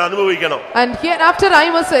ஆசீர்வாதத்தை அனுபவிக்கணும். And hereafter I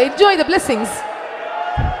must enjoy the blessings.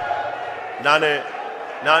 நான்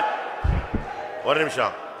ஒரு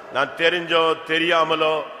நிமிஷம். நான் தெரிஞ்சோ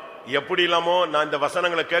தெரியாமலோ எப்படி இல்லாமோ நான் இந்த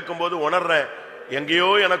வசனங்களை கேட்கும்போது உணர்றேன், எங்கேயோ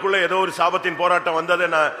எனக்குள்ள ஏதோ ஒரு சாபத்தின் போராட்டம் வந்ததை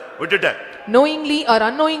நான் விட்டுட்டேன். Knowingly or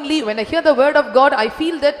unknowingly, when I hear the word of God, I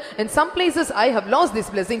feel that in some places I have lost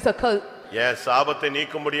these blessings. என் சாபத்தை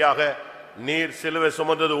நீக்கும்படியாக நீர் சிலுவை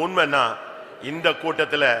சுமந்தது உண்மைன்னா இந்த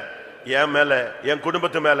கூட்டத்துல என் மேல, என்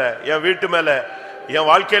குடும்பத்து மேல, என் வீட்டு மேல, என்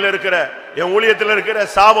வாழ்க்கையில இருக்கிற, என் ஊழியத்துல இருக்கிற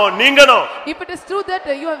சாபம் நீங்கணும். If it is true that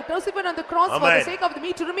you have crucified on the cross for the sake of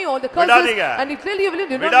me to remove all the curses, and it really will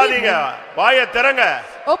விடாதீங்க. வாயை திறங்க.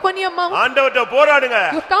 Open your mouth. ஆண்டவர்ட்ட போராடுங்க.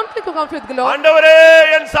 You conflict with the Lord. ஆண்டவரே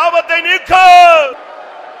என் சாபத்தை நீக்கு.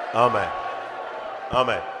 ஆமென்.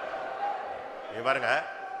 ஆமென். நீ பாருங்க,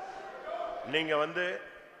 நீங்க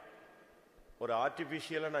ஒரு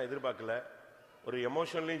ஆர்டிபிஷியலா நான் எதிர்பார்க்கல, ஒரு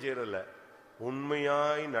எமோஷனலையும் செய்யறதில்ல,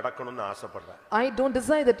 உண்மையாய் நடக்கணும்னு ஆசைப்படுறேன். I don't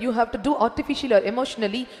desire that you have to do artificially or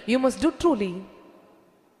emotionally, you must do truly.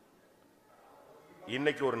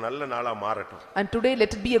 இன்னைக்கு ஒரு நல்ல நாளா மாறட்டும். And today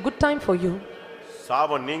let it be a good time for you.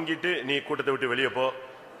 சாபம் நீங்கிட்டு நீ கூட்டத்தை விட்டு வெளியே போ,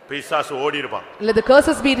 பிசாசு ஓடி இருப்பான். Let the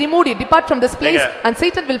curses be removed, you depart from this place, and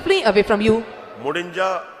Satan will flee away from you. முடிஞ்சா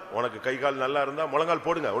உனக்கு கை கால் நல்லா இருந்தா முழங்கால்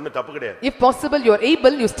போடுங்க, ஒண்ணும் தப்பு கிடையாது. If possible, you are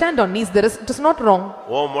able, you stand on knees, it is not wrong.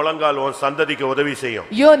 ஓ முழங்கால் உன் சந்ததிக்கு உதவி செய்யும்.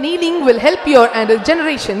 Your kneeling will help your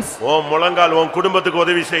generations. ஓ முழங்கால் உன் குடும்பத்துக்கு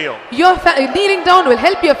உதவி செய்யும். Your kneeling down will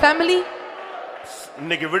help your family.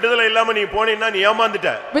 இன்னைக்கு விடுதலை இல்லாம நீ போனீன்னா நீ ஏமாந்துட்ட.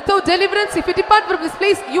 Without deliverance, if you depart from this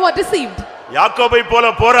place, you are deceived. யாக்கோபை போல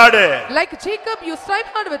போராடு. Like Jacob, you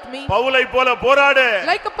strive hard with me. பவுலை போல போராடு.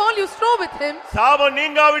 Like Paul, you strove with him. சாபம்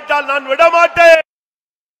நீங்காவிட்டால் நான் விட மாட்டேன்.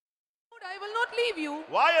 I will not leave you.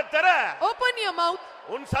 வாயை திற. Open your mouth.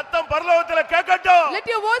 உன் சத்தம் பரலோகத்திலே கேட்கட்டும். Let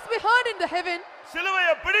your voice be heard in the heaven.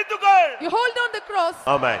 சிலுவையை பிடித்துக்கொள். You hold on the cross.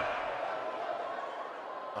 ஆமென்.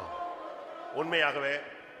 உண்மையாகவே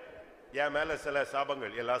என் மேல சில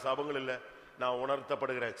சாபங்கள், எல்லா சாபங்களும் இல்ல, நான்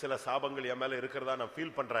உணர்த்தப்படுகிறேன், சில சாபங்கள் என் மேல இருக்கிறதா நான்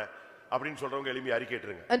ஃபீல் பண்றேன் அப்படினு சொல்றவங்க எழுப்பி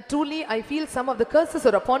அறிக்கையிட்டுருங்க. And truly I feel some of the curses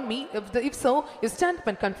are upon me. If so, you stand up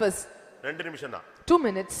and confess. 2 நிமிஷம் தான். 2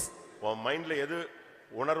 minutes. உன் மைண்ட்ல எது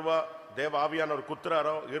உணர்வா தேவ ஆவியானவர்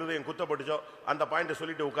குத்துறாரோ, இருதயம் குத்தப்பட்டுச்சோ அந்த பாயிண்ட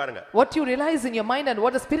சொல்லிட்டு உட்காருங்க. What you realize in your mind and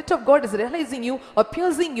what the Spirit of God is realizing you or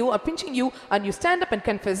piercing you or pinching you, and you stand up and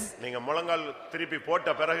confess. நீங்க முழங்கால் திருப்பி போட்ட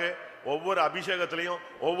பிறகு ஒவ்வொரு அபிஷேகத்திலையும்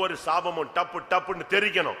ஒவ்வொரு சாபமும் டப்பு டப்புன்னு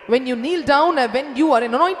தெரிக்கணும். When you kneel down and when you are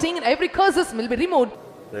in anointing, every curses will be removed.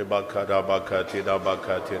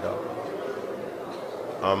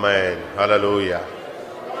 Amen. Hallelujah.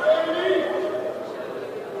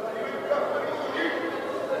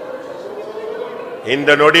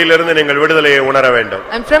 இந்த நொடியிலிருந்து நீங்கள் விடுதலையை உணர வேண்டும்.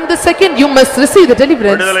 And from the second you must receive the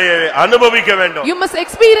deliverance. விடுதலையை அனுபவிக்க வேண்டும். You must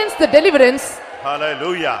experience the deliverance.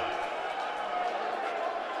 Hallelujah.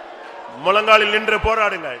 முழங்காலில் நின்று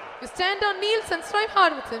போராடுங்கள். You stand on knees and strive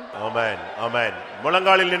hard with him. Amen. Amen.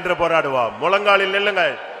 முழங்காலில் நின்று போராடுவோம். முழங்காலில்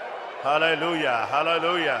நில்லுங்கள். Hallelujah.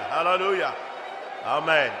 Hallelujah. Hallelujah.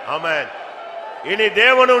 Amen. Amen. இனி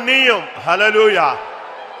தேவனும் நீயும். Hallelujah.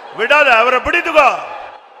 விடாத, அவரை பிடித்துக்கோ.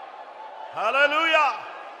 ஹalleluya.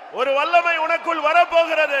 ஒரு வல்லமை உனக்குள்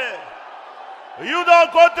வரப்போகிறது. யூதா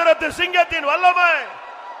கோத்திரத்து சிங்கத்தின் வல்லமை,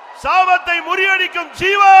 சாபத்தை முறியடிக்கும்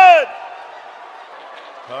ஜீவன்.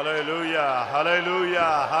 ஹalleluya, ஹalleluya,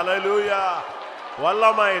 ஹalleluya.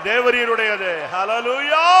 வல்லமை தேவரீருடையது.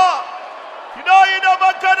 ஹalleluya. கிடாயின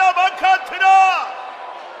மக்கன மக்கத்தினா.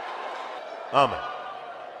 ஆமென்.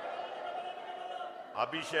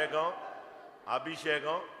 அபிஷேகம்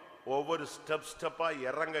அபிஷேகம் ஒவ்வொரு ஸ்டெப்பா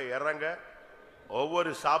இறங்க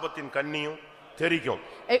ஒவ்வொரு சாபத்தின் கண்ணியும் தெரிக்கும்.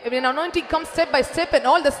 When anointing comes step by step and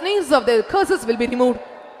all the snares of the curses will be removed.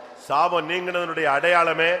 சாபம் நீங்கினதுடைய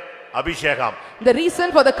அடையாளமே அபிஷேகம். The reason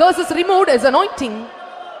for the curses removed is anointing.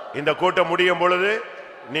 இந்த கூட்டம் முடியும் பொழுது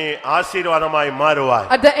நீ ஆசீர்வாதமாய் மாறுவாய்.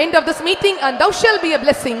 At the end of this meeting and thou shall be a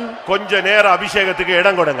blessing. கொஞ்ச நேரம் அபிஷேகத்துக்கு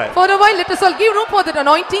இடம் கொடுங்க. For a while let us all give room for that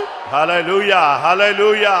anointing. Hallelujah,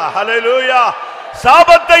 hallelujah, hallelujah.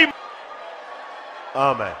 சாபத்தை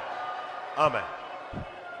ஆமென் ஆமென்.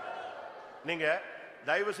 நீங்க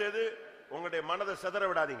தயவு செய்து உங்களுடைய மனதை சிதற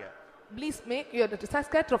விடாதீங்க. Please make your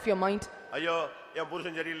scatter of your mind. ஐயோ என்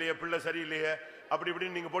புருஷன் சரியில்லையே, பிள்ளை சரியில்லையே, அப்படி இப்படி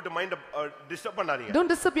நீங்க போட்டு மைண்ட டிஸ்டர்ப் பண்ணாதீங்க.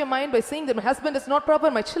 Don't disturb your mind by saying that my husband is not proper,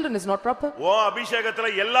 my children is not proper. ஓ அபிஷேகத்துல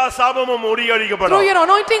எல்லா சாபமும் முறியடிக்கப்படும். Through your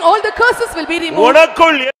anointing all the curses will be removed.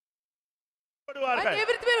 உனக்குள் and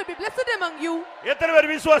everything will be blessed among you. எத்தனை பேர்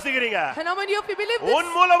விசுவாசிக்கிறீங்க? And how many of you believe this? உன்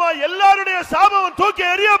மூலமா எல்லாருடைய சாபமும் தூக்கி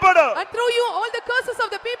எறியப்படும். And through you all the curses of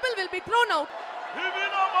the people will be thrown out.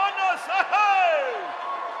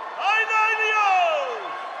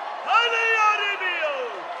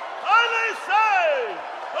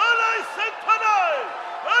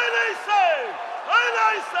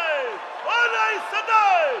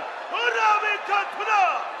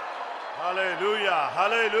 Hallelujah,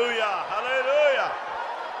 hallelujah, hallelujah.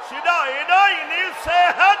 Shida idai ni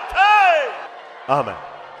sehatte. Amen.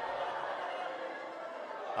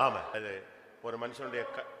 Amen. ஒரு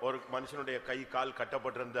மனுஷனுடைய கை கால்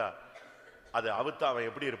கட்டப்பட்டிருந்தா அது அவுத்தா அவன்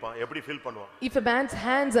எப்படி இருப்பான், எப்படி ஃபீல் பண்ணுவான்? If a man's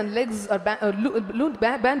hands and legs are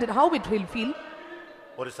banded, how it will feel?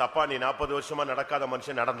 ஒரு சப்பானி 40 வருஷமா நடக்காத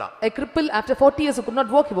மனுஷன் நடந்தான். A cripple after 40 years who could not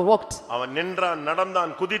walk, he walked. அவன் நின்றான்,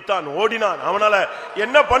 நடந்தான், குதித்தான், ஓடினான். அவனால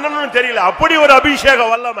என்ன பண்ணணும்னு தெரியல. அப்படி ஒரு அபிஷேக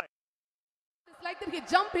வல்லமை. It's like that he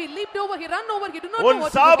jumped, he leaped over, he ran over, he did not know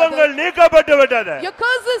what to do. உன் சாபங்கள் நீக்கப்பட்டு விட்டது. Your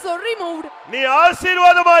curses are removed. நீ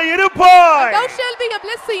ஆசீர்வாதமாய் இருப்பாய். Thou shall be a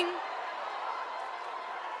blessing.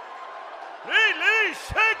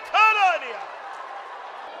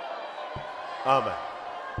 ஆமென்.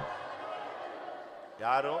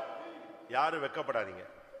 யாரும் வெட்கப்படாதீங்க.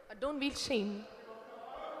 Don't feel shame.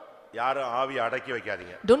 யாரும் ஆவியை அடக்கி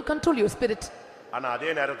வைக்காதீங்க. Don't control your spirit. ஆனா அதே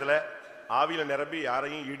நேரத்துல ஆவியில நிரம்பி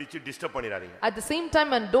யாரையும் இடிச்சு disturb பண்ணிராதீங்க. At the same time,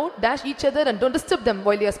 and don't dash each other and don't disturb them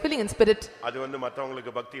while you are spilling in spirit. அது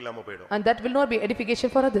மத்தவங்களுக்கு பக்தி இல்லாம போய்டும். And that will not be edification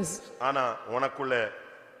for others. ஆனா உனக்குள்ள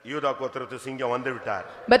யூதா கோத்திரத்து சிங்கம் வந்து விட்டார்.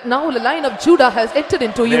 But now the lion of Judah has entered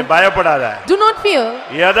into you. நீ பயப்படாத. Do not fear.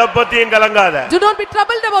 எதை பத்தியும் கலங்காத. Do not be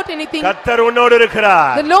troubled about anything. கர்த்தர் உன்னோடு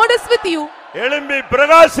இருக்கிறார். The Lord is with you. எழும்பி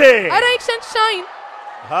பிரகாசி. Arise and shine.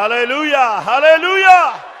 Hallelujah, hallelujah.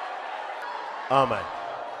 Amen.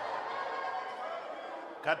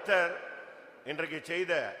 கர்த்தர் இன்றைக்கு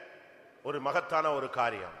செய்த ஒரு மகத்தான ஒரு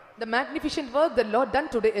காரியம். The magnificent work the Lord done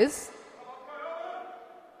today is.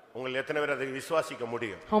 உங்கள் எத்தனை பேர் அதை விசுவாசிக்க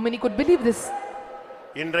முடியும்? How many could believe this?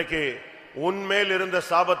 இன்றைக்கு உன்மேல் இருந்த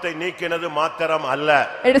சாபத்தை நீக்கினது மாத்திரம் அல்ல.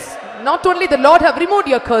 It is not only the Lord have removed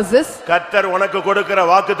your curses. கர்த்தர் உனக்கு கொடுக்கிற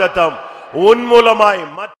வாக்குத்தத்தம் உன் மூலமாய்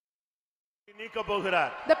நீக்க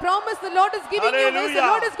போகிறார். The promise the Lord is giving you is the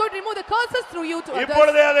Lord is going to remove the curses through you to others.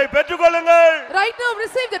 இப்பொழுதே அதை பெற்றுக்கொள்ளுங்கள். Right now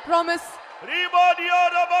receive that promise. ரிபாடியோ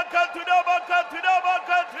ரபக துடபக துடபக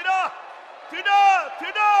துடா துடா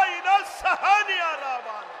துடா இன சஹானியா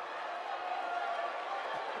ராபா.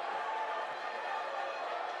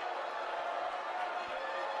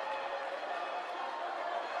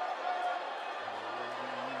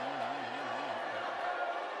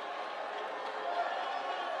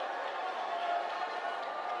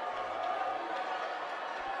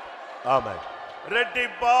 ஆமென்.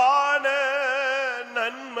 இரட்டிப்பான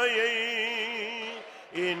நன்மையை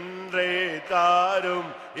இன்றே தாரும்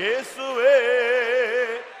இயேசுவே,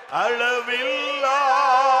 அளவில்லா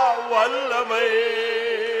வல்லமை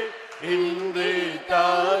இன்றே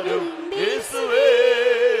தாரும் இயேசுவே,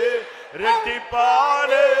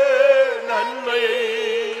 இரட்டிப்பான நன்மையை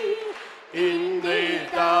இன்றே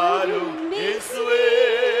தாரும் இயேசுவே,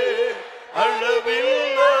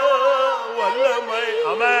 அளவில்லா வல்லமை.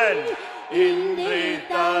 ஆமென். இன்றே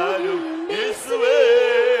தாரும் இயேசுவே,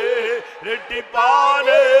 இரட்டிப்பான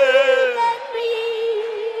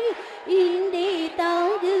இன்றே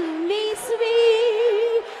தாரும் இயேசுவே,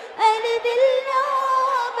 அளவில்லா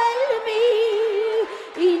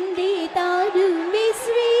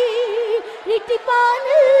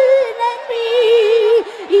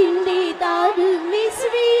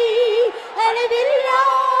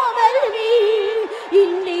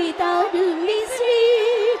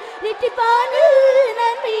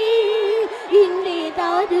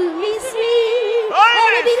தாரும் இயேசுவே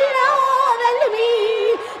அளவில்லா வல்லமை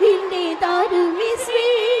என்னை தாரும் இயேசுவே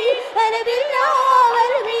அளவில்லா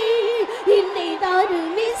வல்லமை என்னை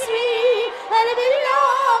தாரும் இயேசுவே அளவில்லா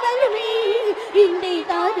வல்லமை என்னை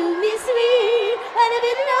தாரும் இயேசுவே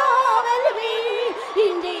அளவில்லா வல்லமை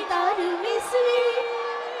என்னை தாரும் இயேசுவே.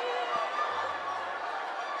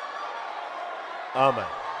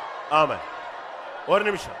 ஆமென் ஆமென். ஒரு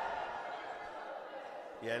நிமிஷம்.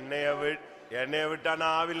 என்னைய விட்டா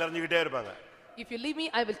நான் ஆவியில் அறிஞ்சுக்கிட்டே இருப்பாங்க. If you leave me,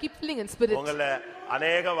 I will keep filling in spirit. உங்கள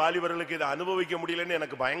अनेक வாலிபர்களுக்கு இத அனுபவிக்க முடியலன்னு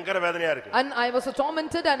எனக்கு பயங்கர வேதனையா இருக்கு. And I was so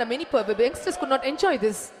tormented and many youngsters could not enjoy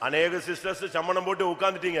this. अनेक சிஸ்டர்ஸ் சம்மணம் போட்டு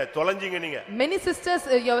உட்கார்ந்துட்டீங்க, தொலைஞ்சீங்க நீங்க. Many sisters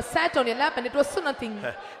you sat on your lap and it was so nothing.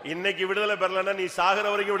 இன்னைக்கு விடுதலை பெறலன்னா நீ சாகற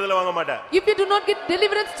வரைக்கும் விடுதலை வாங்க மாட்ட. If you do not get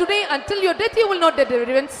deliverance today, until your death you will not get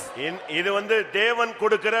deliverance. இது தேவன்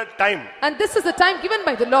கொடுக்கிற time. And this is the time given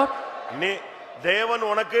by the Lord. நீ தேவன்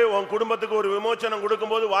உனக்கு உன் குடும்பத்துக்கு ஒரு விமோசனம்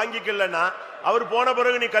கொடுக்கும்போது வாங்கிக்கலன்னா அவர் போன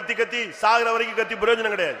பிறகு நீ கத்தி கத்தி சாகற வரைக்கும் கத்தி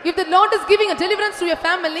பிரயோஜனம் கிடையாது. If the Lord is giving a deliverance to your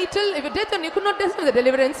family till if your death and you could not receive the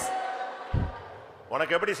deliverance.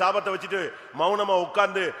 உனக்கு எப்படி சாபத்தை வச்சிட்டு மௌனமா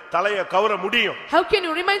உட்கார்ந்து தலைய கவர முடியும்? How can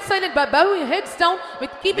you remain silent by bowing your heads down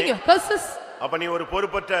with keeping your curses? அப்ப நீ ஒரு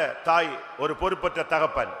பொறுப்பற்ற தாய், ஒரு பொறுப்பற்ற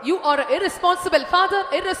தகப்பன். You are an irresponsible father,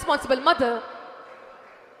 irresponsible mother.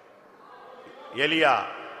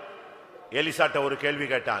 எலிசாட்ட ஒரு கேள்வி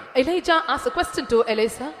கேட்டான். Elijah asked a question to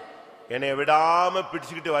Elisha. என்னை விடாம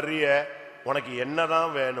பிடிச்சிட்டு வர்றிய உனக்கு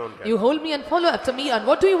என்னதான் வேணும்? You hold me and follow after me and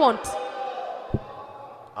what do you want?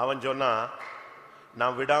 அவன் சொன்னா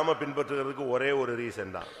நான் விடாம பின்பற்றுகிறதுக்கு ஒரே ஒரு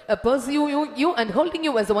ரீசன் தான். Pursue you and holding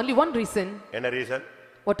you as the only one reason. என்ன reason?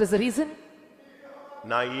 What is the reason?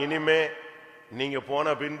 நான் இனிமே நீங்க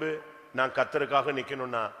போன பின்பு நான் கர்த்தருக்காக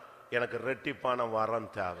நிக்கணும்னா எனக்கு ரெட்டிப்பான வரம்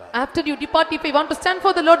தேவை. After you depart, if I want to stand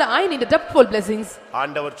for the Lord, I need a doubtful blessings.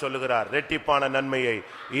 ஆண்டவர் சொல்லுகிறார் ரெட்டிப்பான நன்மையை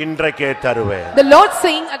இன்றைக்கே தருவேன். The Lord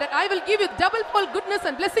saying that I will give you double-fold goodness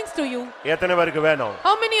and blessings to you. எத்தனை பேருக்கு வேணும்?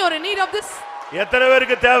 How many are in need of this? எத்தனை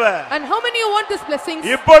பேருக்கு தேவை? And how many you want this blessings?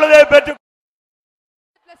 இப்பொழுதே பெற்று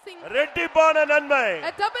Blessing. ரெட்டிப்பான நன்மை.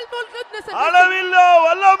 A double-fold goodness and அளவில்லா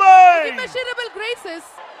வல்லமை. immeasurable graces.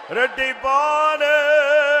 ரெட்டிப்பான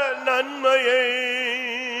நன்மையை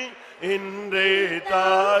இன்றே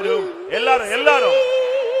தாரும். எல்லாரும்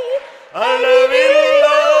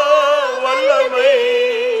அளவில்லா வல்லமை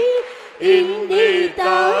இன்றே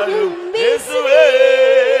தாரும் இயேசுவே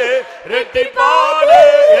ரெட்டிப்பான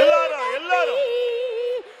எல்லாரும்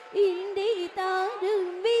இன்றே தாரும்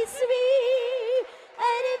இயேசுவே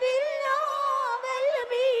அளவில்லா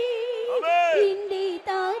வல்லமை இன்றே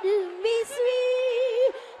தாரும் இயேசுவே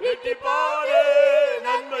ரெட்டிப்பான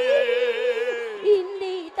நன்மையை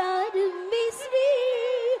இன்றே தாரும் இயேசுவே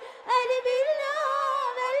அளவில்லா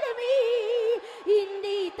வல்லமை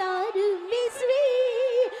இன்றே தாரும் இயேசுவே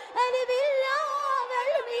அளவில்லா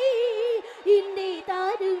வல்லமை இன்றே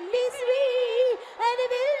தாரும் இயேசுவே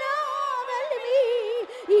அளவில்லா வல்லமை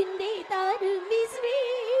இன்றே தாரும் இயேசுவே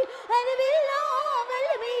அளவில்லா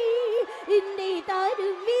வல்லமை இன்றே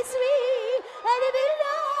தாரும் இயேசுவே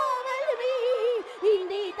அளவில்லா வல்லமை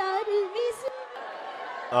இன்றே தாரும் இயேசுவே.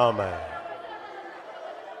 ஆமென்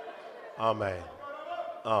ஆமென்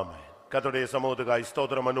ஆமென். கர்த்தருடைய சமூகத்துக்காய்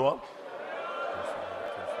ஸ்தோத்திரம் பண்ணுவோம்.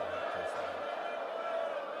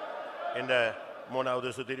 இந்த மூணாவது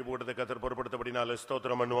சுத்திரி கூட்டத்தை கர்த்தர் பொறுப்படுத்தபடினால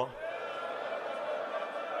ஸ்தோத்திரம் பண்ணுவோம்.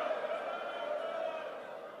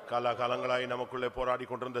 காலாகாலங்களாய் நமக்குள்ளே போராடி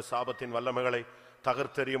கொண்டிருந்த சாபத்தின் வல்லமைகளை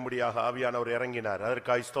தகர்த்தெறியும்படியாக ஆவியானவர் இறங்கினார்.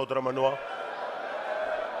 அதற்காய் ஸ்தோத்திரம் பண்ணுவோம்.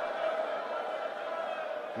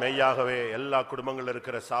 மெய்யாகவே எல்லா குடும்பங்களில்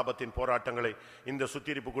இருக்கிற சாபத்தின் போராட்டங்களை இந்த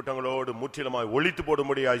சுத்திரிப்பு கூட்டங்களோடு முற்றிலுமாய் ஒழித்து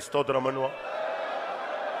போடும்படியாய் ஸ்தோத்திரம் பண்ணுவோம்.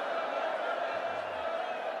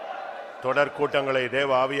 தொடர் கூட்டங்களை தேவ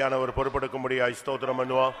ஆவியானவர் பொறுப்பெடுக்கும்படியாய் ஸ்தோத்திரம்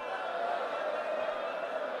பண்ணுவோம்.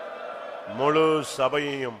 முழு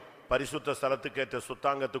சபையையும் பரிசுத்த ஸ்தலத்துக்கேற்ற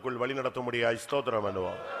சுத்தாங்கத்துக்குள் வழி நடத்தும்படியாய் ஸ்தோத்திரம்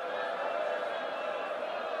பண்ணுவோம்.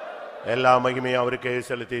 எல்லா மகிமையும் அவருக்கே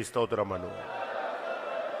செலுத்தி ஸ்தோத்திரம் பண்ணுவோம்.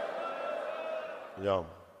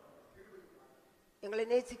 எங்களை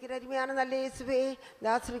நேசிக்கிற அருமையான நல்ல இயேசுவே, இந்த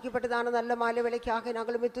ஆசீர்வதிக்கப்பட்டதான நல்ல மாலை வேளைக்காக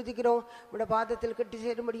நாங்கள் துதிக்கிறோம். உடைய பாதத்தில் கட்டி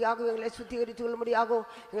சேரும்படியாகவும் எங்களை சுத்திகரித்து கொள்ளும்படியாகவும்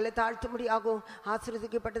எங்களை தாழ்த்தும்படியாகவும்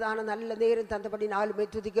ஆசீர்வதிக்கப்பட்டதான நல்ல நேரம் தந்தபடி நாளுமே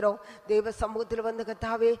துதிக்கிறோம். தெய்வ சமூகத்தில் வந்து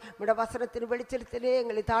கத்தாவே உடைய வசனத்தின் வெளிச்சத்திலே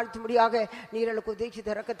எங்களை தாழ்த்தும்படியாக நீர்களுக்கு உதவி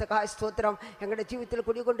திறக்கத்தக்காக ஸ்தோத்திரம். எங்களுடைய ஜீவித்தில்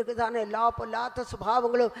குடிக்கொண்டிருக்கிறதான எல்லா பொல்லாத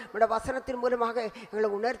சுபாவங்களும் உடைய வசனத்தின் மூலமாக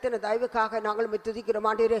எங்களை உணர்த்தின தயவுக்காக நாங்கள் துதிக்கிறோம்.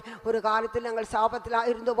 ஆண்டவரே, ஒரு காலத்தில் நாங்கள்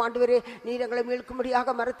சாபத்திலாக இருந்தோம். ஆண்டவரே, நீர் எங்களை மீட்கும்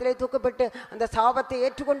மறிக்கும்படியாக மரத்திலே தூக்கப்பட்டு அந்த சாபத்தை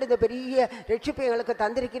ஏற்றுக்கொண்டு இந்த பெரிய ரட்சிப்பை எங்களுக்கு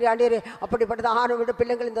தந்திருக்கிறீர் ஆண்டவரே. அப்படிப்பட்டதான விட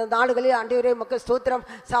பிள்ளைகள் இந்த நாடுகளில் ஆண்டவரே மக்கள் ஸ்தோத்திரம்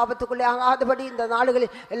சாபத்துக்குள்ளே ஆகாதபடி இந்த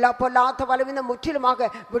நாடுகளில் எல்லா பொல்லாத பலவீனம் முற்றிலுமாக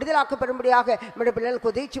விடுதலாக்கப்படும்படியாக நம்முடைய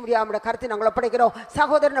பிள்ளைகளுக்கு உதவிச்சு முடியாது நம்முடைய கருத்தை நாங்கள் ஒப்படைக்கிறோம்.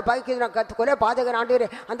 சகோதரனை பாய்க்கு கொலை பாதகன் ஆண்டவரே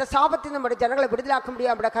அந்த சாபத்தை நம்முடைய ஜனங்களை விடுதலாக்க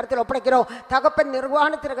முடியாது நம்முடைய கருத்தில் ஒப்படைக்கிறோம். தகப்பன்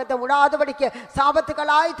நிர்வாணத்திற்கத்தை விடாதபடிக்கு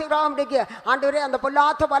சாபத்துக்களாய் ஆண்டவரே அந்த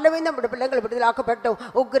பொல்லாத பலவீனம் நம்முடைய பிள்ளைகள் விடுதலாக்கப்பட்டோம்.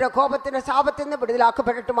 உக்கிர கோபத்தின சாபத்தின்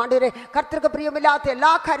விடுதலாக்கப்படட்டும் ஆண்டவரே. கர்த்தருக்கு பிரியமில்லாத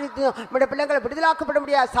எல்லா காரியத்தையும் நம்முடைய பிள்ளைகளை விடுதலாக்கப்பட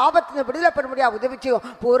முடியாது சாபத்தின் விடுதலைப்பட முடியாது உதவிச்சியும்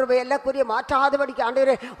பூர்வ எல்லாக்குரிய மாற்றாதபடிக்கு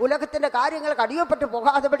ஆண்டவரே. உலகத்தின் காரியங்களுக்கு அடியப்பட்டு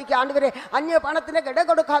போகாதபடிக்கு ஆண்டவரே. அந்நிய பணத்திற்கு இடம்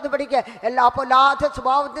கொடுக்காதபடிக்கு எல்லா பொல்லாத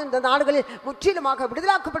சுபாவத்தின் இந்த நாடுகளில் முற்றிலுமாக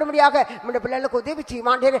விடுதலாக்கப்படும்படியாக நம்முடைய பிள்ளைகளுக்கு உதவி செய்யும்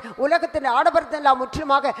ஆண்டவரே. உலகத்தின் ஆடம்பரத்தை எல்லாம்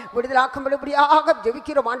முற்றிலுமாக விடுதலாக்கும்படியாக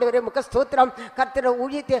ஜெபிக்கிறோம் ஆண்டவரே. முக ஸ்தோத்திரம். கர்த்தர்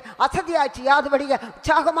ஊழியத்தை அசதியாய் செய்யாதபடியாக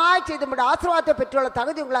உற்சாகமாய் செய்து நம்முடைய ஆசீர்வாதத்தை பெற்றுள்ள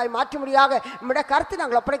தகுதி உங்களாய் மாற்ற முடியாக நம்முடைய கருத்தை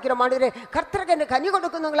நாங்கள் ஒப்படைக்கிறோம் ஆண்டவரே. கர்த்தருக்கு என்ன கனி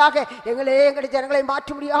கொடுക്കുന്നவங்களாக எங்களுடைய ஜனங்களை மாற்ற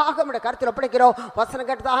முடியாக நம்முடைய கருத்தில் ஒப்படைக்கிறோம். வசனம்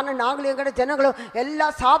கேட்டதான நாங்களும் எங்களுடைய ஜனங்களும் எல்லா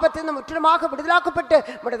சாபத்திலும் முற்றிலுமாக விடுதலாக்கப்பட்டு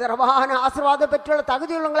நம்முடைய தரவான ஆசீர்வாதம் பெற்றுள்ள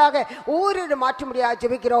தகுதி உள்ளவங்களாக ஊரில் மாற்ற முடியாது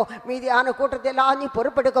ஜெபிக்கிறோம். மீதியான கூட்டத்தை எல்லாம் நீ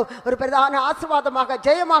பொறுப்பெடுக்கும் ஒரு பிரதான ஆசீர்வாதமாக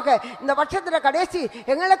ஜெயமாக இந்த வருஷத்துல கடைசி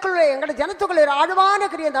எங்களுக்குள்ள எங்களுடைய ஜனத்துக்குள்ள ஒரு ஆழமான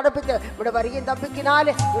கிரியை நடப்பித்து நம்முடைய வரியின்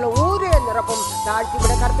தம்பிக்கினாலே உங்களை ஊரே நிரப்பும் தாழ்த்தி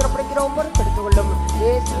விட கருத்தில் ஒப்படைக்கிறோம். பொறுப்பெடுத்துக் கொள்ளும்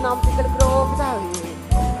இயேசு நாமத்தில் கேட்கிறோம்.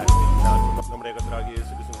 நம்முடைய கர்த்தராகிய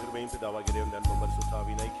இயேசு கிறிஸ்துவின் கிருபையும் பிதாவாகிய தேவனுடைய அன்பும்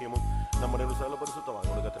பரிசுத்தாவின் ஐக்கியமும் நம்முடைய சகல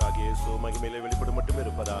பரிசுத்தவான்களுடைய கர்த்தராகிய இயேசு மகிமையிலே வெளிப்படும் மட்டும்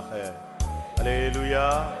இருப்பதாக. அல்லேலூயா,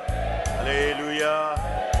 அல்லேலூயா,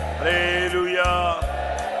 அல்லேலூயா.